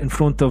 200 million in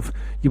front of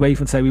UEFA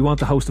and say, we want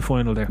to host the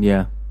final there.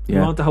 We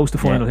want to host the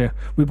final here.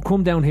 We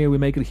come down here, we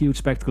make it a huge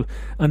spectacle,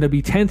 and there'll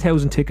be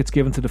 10,000 tickets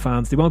given to the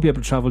fans. They won't be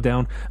able to travel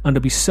down, and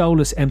there'll be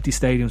soulless, empty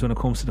stadiums when it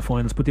comes to the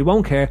finals. But they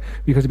won't care,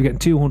 because they'll be getting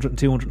 200 and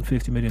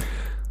 250 million.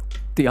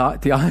 The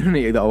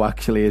irony, though,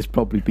 actually, is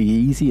probably be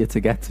easier to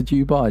get to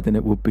Dubai than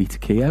it would be to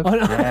Kiev. Well,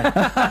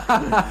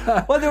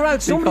 they're out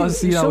because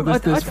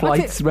there's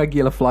flights,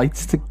 regular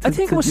flights to I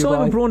think to it was Dubai.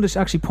 Simon Brundish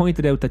actually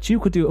pointed out that you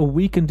could do a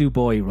week in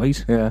Dubai,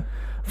 right? Yeah.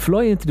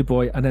 Fly into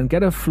Dubai and then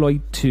get a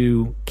flight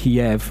to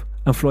Kiev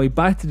and fly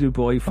back to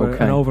Dubai for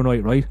an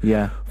overnight, right?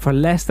 Yeah. For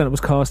less than it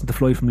was costing to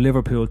fly from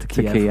Liverpool to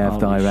Kiev. Kiev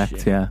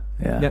direct, yeah.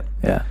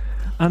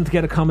 And to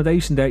get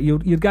accommodation there,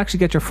 you'd actually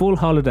get your full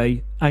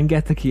holiday and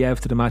get to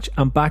Kiev to the match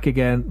and back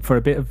again for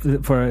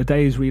a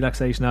day's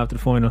relaxation after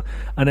the final,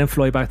 and then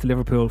fly back to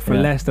Liverpool for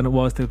less than it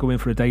was to go in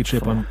for a day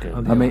trip.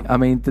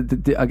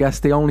 I guess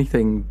the only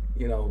thing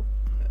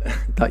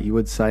that you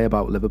would say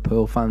about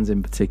Liverpool fans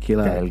in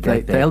particular,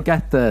 they'll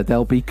get there.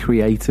 They'll be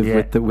creative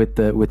with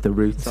the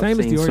routes.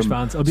 Same as the Irish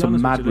fans. I'll be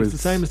honest with you, it's the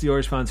same as the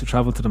Irish fans who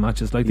travel to the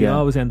matches. Like, they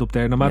always end up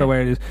there, no matter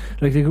where it is.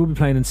 Like, they could be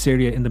playing in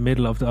Syria in the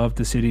middle of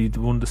the city,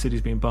 one of the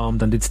cities being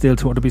bombed, and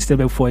there'd be still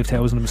about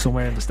 5,000 of them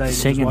somewhere in the stadium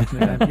singing.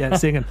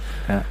 Singing.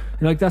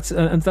 Like, that's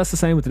the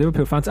same with the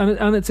Liverpool fans,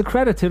 and it's a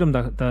credit to them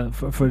that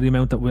for the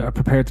amount that we are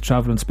prepared to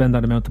travel and spend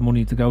that amount of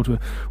money to go to it.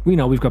 We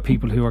know we've got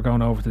people who are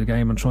going over to the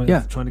game and trying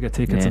to get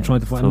tickets and trying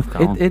to find.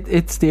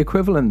 It's the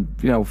equivalent,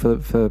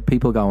 for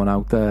people going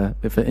out there,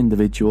 for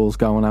individuals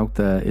going out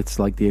there, it's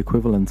like the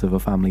equivalent of a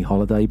family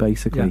holiday,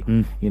 basically.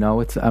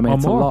 It's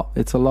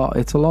a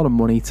lot of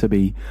money to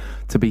be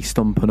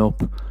stumping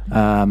up,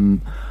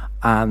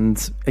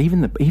 And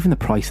even the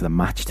price of the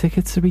match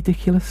tickets are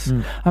ridiculous.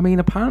 I mean,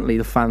 apparently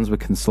the fans were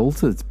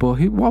consulted, but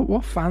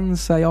what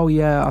fans say? Oh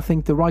yeah, I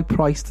think the right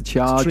price to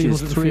charge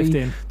is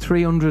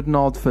 300 and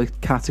odd for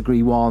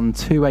Category 1,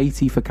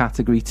 280 for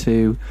Category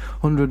 2,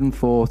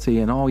 140,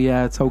 and oh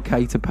yeah, it's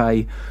okay to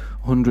pay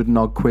 100 and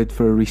odd quid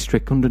for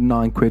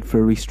 109 quid for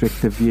a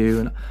restrictive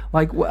view, and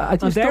like I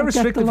just their don't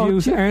restrictive get the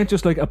views logic. aren't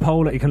just like a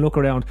pole that you can look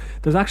around.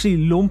 There's actually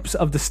lumps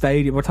of the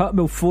stadium. We're talking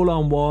about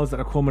full-on walls that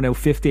are coming out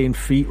 15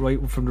 feet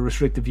right from the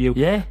restrictive view.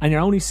 Yeah. And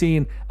you're only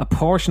seeing a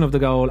portion of the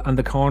goal and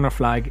the corner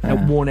flag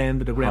at one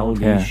end of the ground.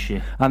 Holy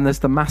shit. And there's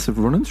the massive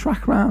running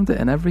track around it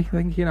and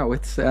everything. You know,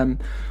 it's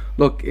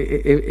look,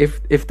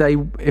 if they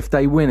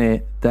win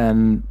it,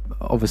 then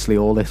obviously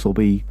all this will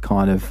be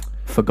kind of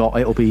forgot.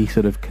 It'll be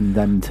sort of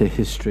condemned to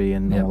history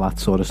and all that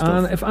sort of stuff.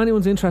 And if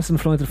anyone's interested in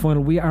flying to the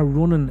final, we are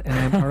running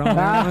our own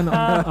airline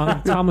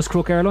on Thomas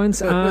Cook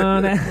Airlines,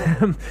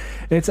 and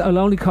it'll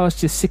only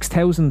cost you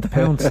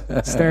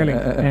 £6,000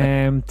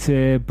 sterling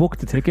to book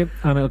the ticket,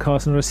 and it'll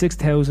cost another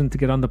 £6,000 to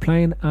get on the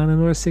plane, and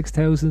another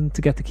 £6,000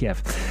 to get to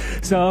Kiev.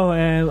 So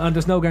and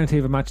there's no guarantee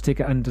of a match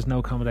ticket, and there's no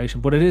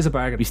accommodation, but it is a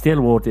bargain. Be still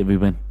worth it if we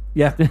win.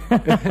 Yeah,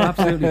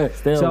 absolutely.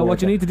 So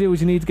what you it. need to do is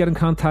you need to get in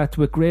contact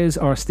with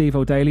Grizz or Steve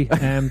O'Daly,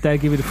 they'll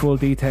give you the full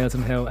details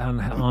on how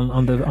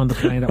on the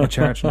plane that we're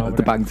charging over the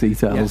there. bank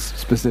details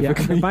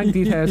specifically. Yeah, the bank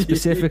details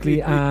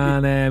specifically,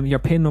 and your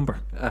PIN number.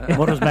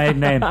 Mother's maiden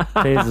name,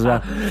 please, as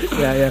well.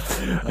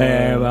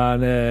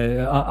 And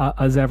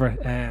as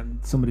ever,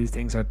 some of these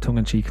things are tongue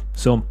in cheek.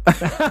 Some.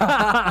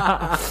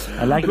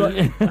 I like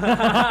it.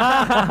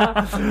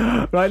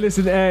 Right,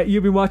 listen.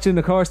 You've been watching,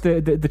 of course,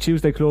 the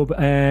Tuesday Club.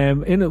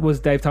 In it was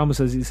Dave Thomas,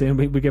 as he's saying.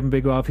 We give him a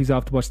big off. He's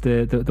off to watch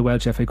the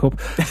Welsh FA Cup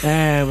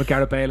with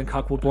Gareth Bale and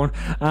Cock Woodburn.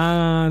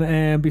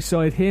 And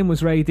beside him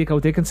was Ray Dicko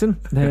Dickinson,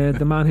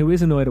 the man who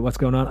is annoyed at what's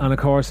going on. And of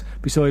course,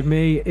 beside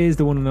me is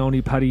the one and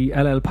only Paddy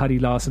Paddy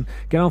Lawson.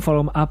 Get on, follow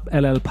him at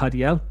LL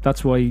Paddy L.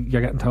 That's why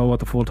you're getting told what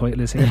the full title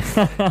is here.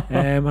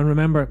 And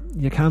remember,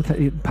 you can't.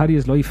 Paddy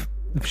is life.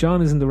 If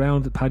Sean isn't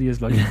around, Paddy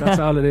is life. That's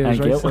all it is,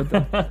 right? So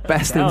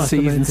best in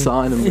season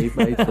signing we've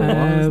made for a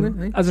while,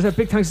 isn't it? As I said,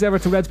 big thanks as ever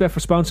to RedsBet for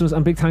sponsoring us,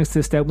 and big thanks to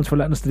Stoutmans for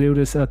letting us to do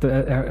this at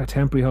our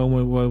temporary home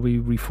while we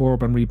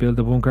refurb and rebuild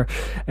the bunker.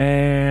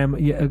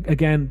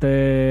 Again,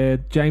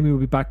 Jamie will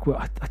be back.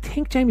 I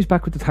think Jamie's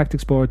back with the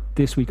tactics board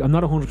this week. I'm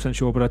not 100%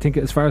 sure, but I think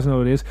as far as I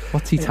know it is.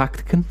 What's he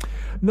tacticing?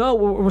 No,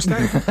 we're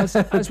starting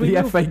as we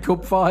the move, FA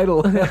Cup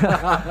final.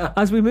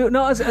 as we move.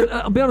 No,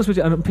 I'll be honest with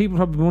you, and people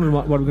probably wondering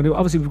what we're going to do.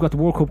 Obviously, we've got the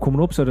World Cup coming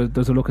up, so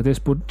there's a look at this.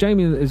 But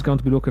Jamie is going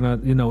to be looking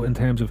at, in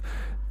terms of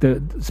the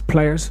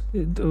players,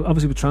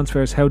 obviously with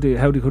transfers, how they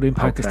could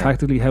impact us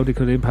tactically, how they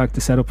could impact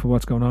the setup for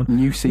what's going on.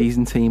 New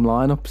season team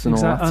lineups and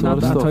all that sort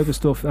of stuff. Type of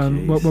stuff.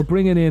 And we're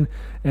bringing in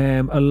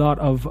a lot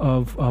of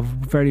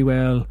very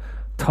well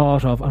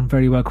thought of and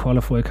very well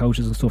qualified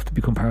coaches and stuff to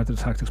become part of the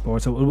tactics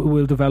board, so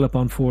we'll develop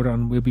on further,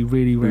 and we'll be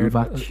really rare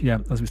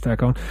as we start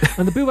going.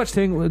 And the Buvac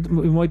thing,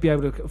 we might be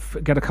able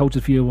to get a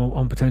coach's view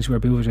on potentially where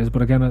Buvac is,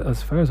 but again,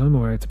 as far as I'm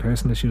aware, it's a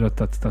personal issue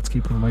that's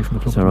keeping him away from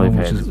the club at the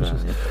moment,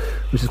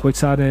 which is quite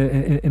sad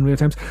in real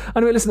terms.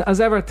 Anyway, listen,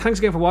 as ever, thanks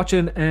again for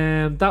watching.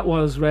 That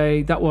was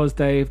Ray, that was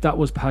Dave, that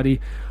was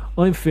Paddy.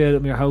 I'm Phil,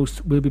 I'm your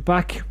host. We'll be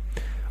back,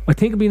 I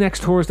think it'll be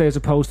next Thursday as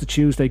opposed to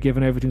Tuesday,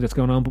 given everything that's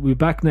going on, but we'll be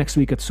back next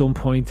week at some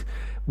point.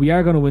 We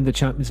are going to win the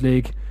Champions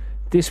League.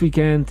 This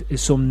weekend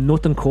is some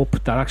nothing cup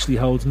that actually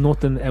holds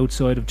nothing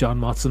outside of John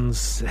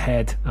Motson's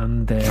head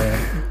and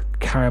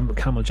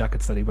camel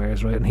jackets that he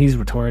wears, right? And he's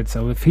retired,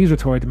 so if he's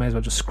retired, they may as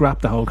well just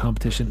scrap the whole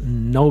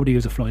competition. Nobody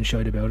gives a flying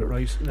shite about it,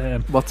 right?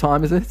 What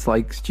time is it? It's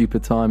like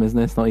stupid time, isn't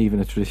it? It's not even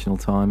a traditional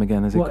time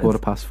again, is it?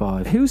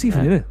 5:15. Who's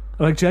even in it?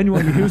 Like,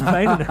 genuinely, who's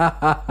playing in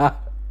it?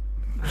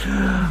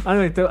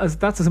 Anyway,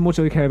 that's as much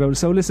as I care about it.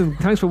 So listen,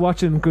 thanks for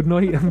watching. Good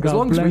night and God as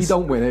long bless. as we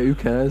don't win it, who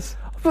cares?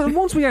 But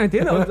once we aren't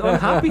in it, I'm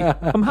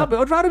happy.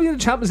 I'd rather be in the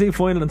Champions League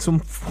final than some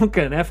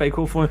fucking FA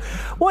Cup final.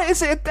 What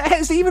is it?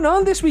 Is it even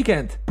on this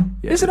weekend?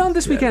 Yeah, is it on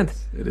this weekend?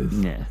 It is.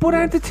 Yeah. But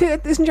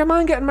isn't your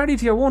man getting married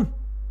to your one?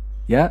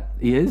 Yeah,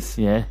 he is.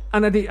 Yeah.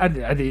 And is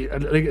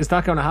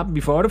that going to happen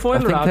before the final? I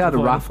think they had a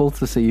raffle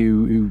to see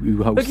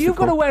who hosts. Like, you've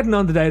got a wedding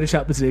on the day of the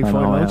Champions League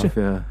final, don't you?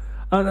 Yeah.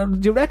 And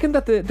do you reckon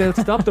that they'll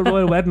stop the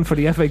royal wedding for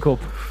the FA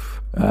Cup?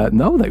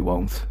 No, they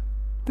won't.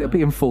 They'll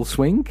be in full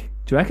swing.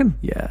 Do you reckon?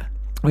 Yeah.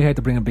 We had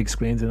to bring in big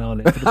screens and all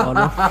into the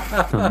ballroom.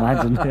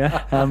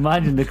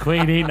 Imagine the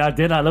Queen eating our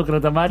dinner looking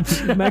at the match.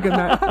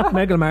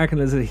 Meghan Markle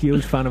is a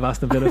huge fan of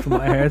Aston Villa, from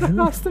what I heard.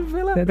 Aston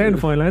Villa? They're in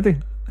the final, aren't they?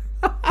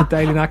 With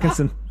Daly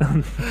Atkinson.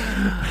 Paul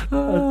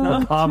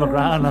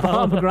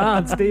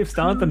McGrath, Steve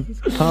Staunton,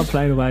 all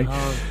playing away.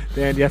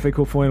 They're in the FA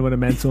Cup final when it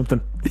meant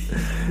something.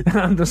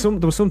 And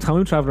there was some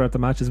time traveller at the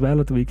match as well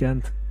at the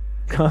weekend.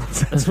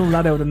 Some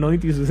lad out of the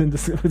 90s was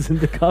in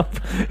the Cop.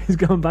 He's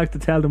going back to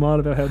tell them all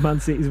about how Man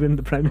City's winning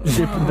the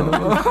Premiership.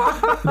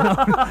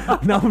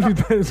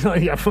 Nobody's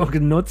like, you're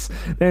fucking nuts.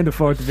 They're in the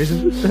 4th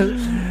division.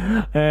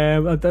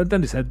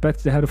 Then they said, bet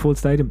they had a full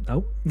stadium.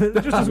 No, that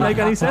just doesn't make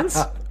any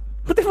sense.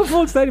 But they have a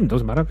full stadium.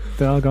 Doesn't matter.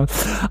 They're all gone.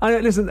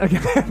 And listen,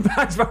 again,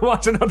 thanks for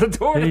watching on the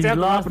tour. He's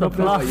lost the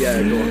plot.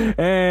 Yeah, go on.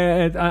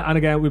 And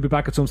again, we'll be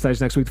back at some stage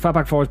next week. The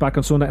Fatback 4 is back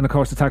on Sunday, and of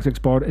course the Tactics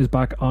Board is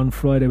back on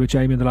Friday with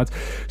Jamie and the lads.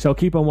 So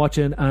keep on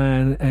watching,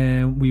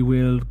 and we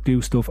will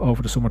do stuff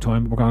over the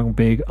summertime. We're going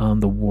big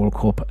on the World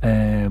Cup.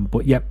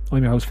 But yeah,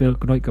 I'm your host Phil.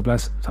 Good night, God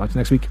bless. Talk to you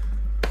next week.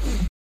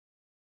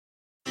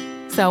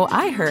 So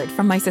I heard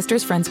from my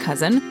sister's friend's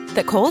cousin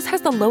that Kohl's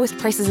has the lowest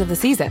prices of the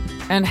season,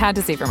 and had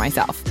to see for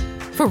myself.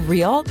 For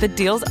real, the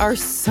deals are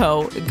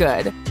so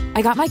good.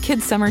 I got my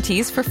kids' summer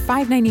tees for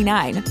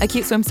 $5.99, a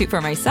cute swimsuit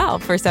for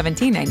myself for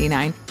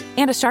 $17.99,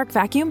 and a Shark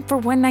vacuum for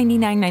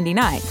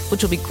 $199.99,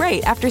 which will be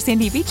great after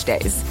Sandy Beach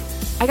days.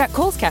 I got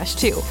Kohl's Cash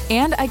too,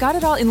 and I got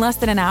it all in less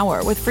than an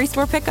hour with free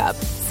store pickup.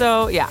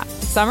 So yeah,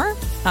 summer,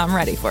 I'm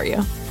ready for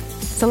you.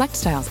 Select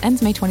styles,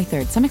 ends May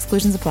 23rd. Some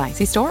exclusions apply.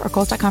 See store or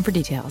Kohl's.com for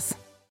details.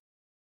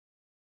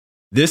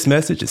 This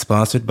message is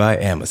sponsored by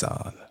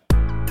Amazon.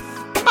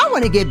 I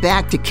want to get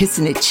back to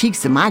kissing the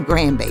cheeks of my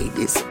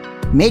grandbabies,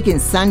 making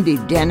Sunday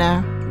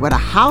dinner with a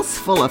house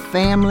full of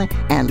family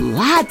and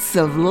lots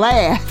of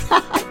laughs.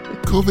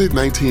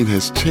 COVID-19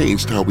 has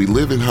changed how we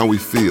live and how we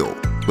feel,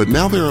 but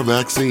now there are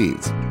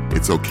vaccines.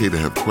 It's okay to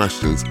have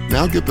questions.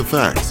 Now get the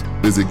facts.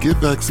 Visit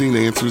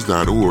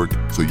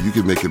getvaccineanswers.org so you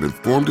can make an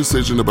informed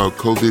decision about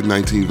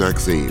COVID-19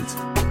 vaccines.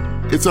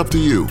 It's up to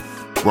you.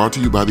 Brought to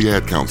you by the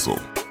Ad Council.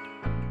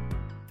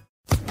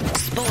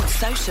 Sports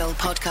Social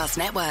Podcast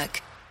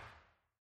Network.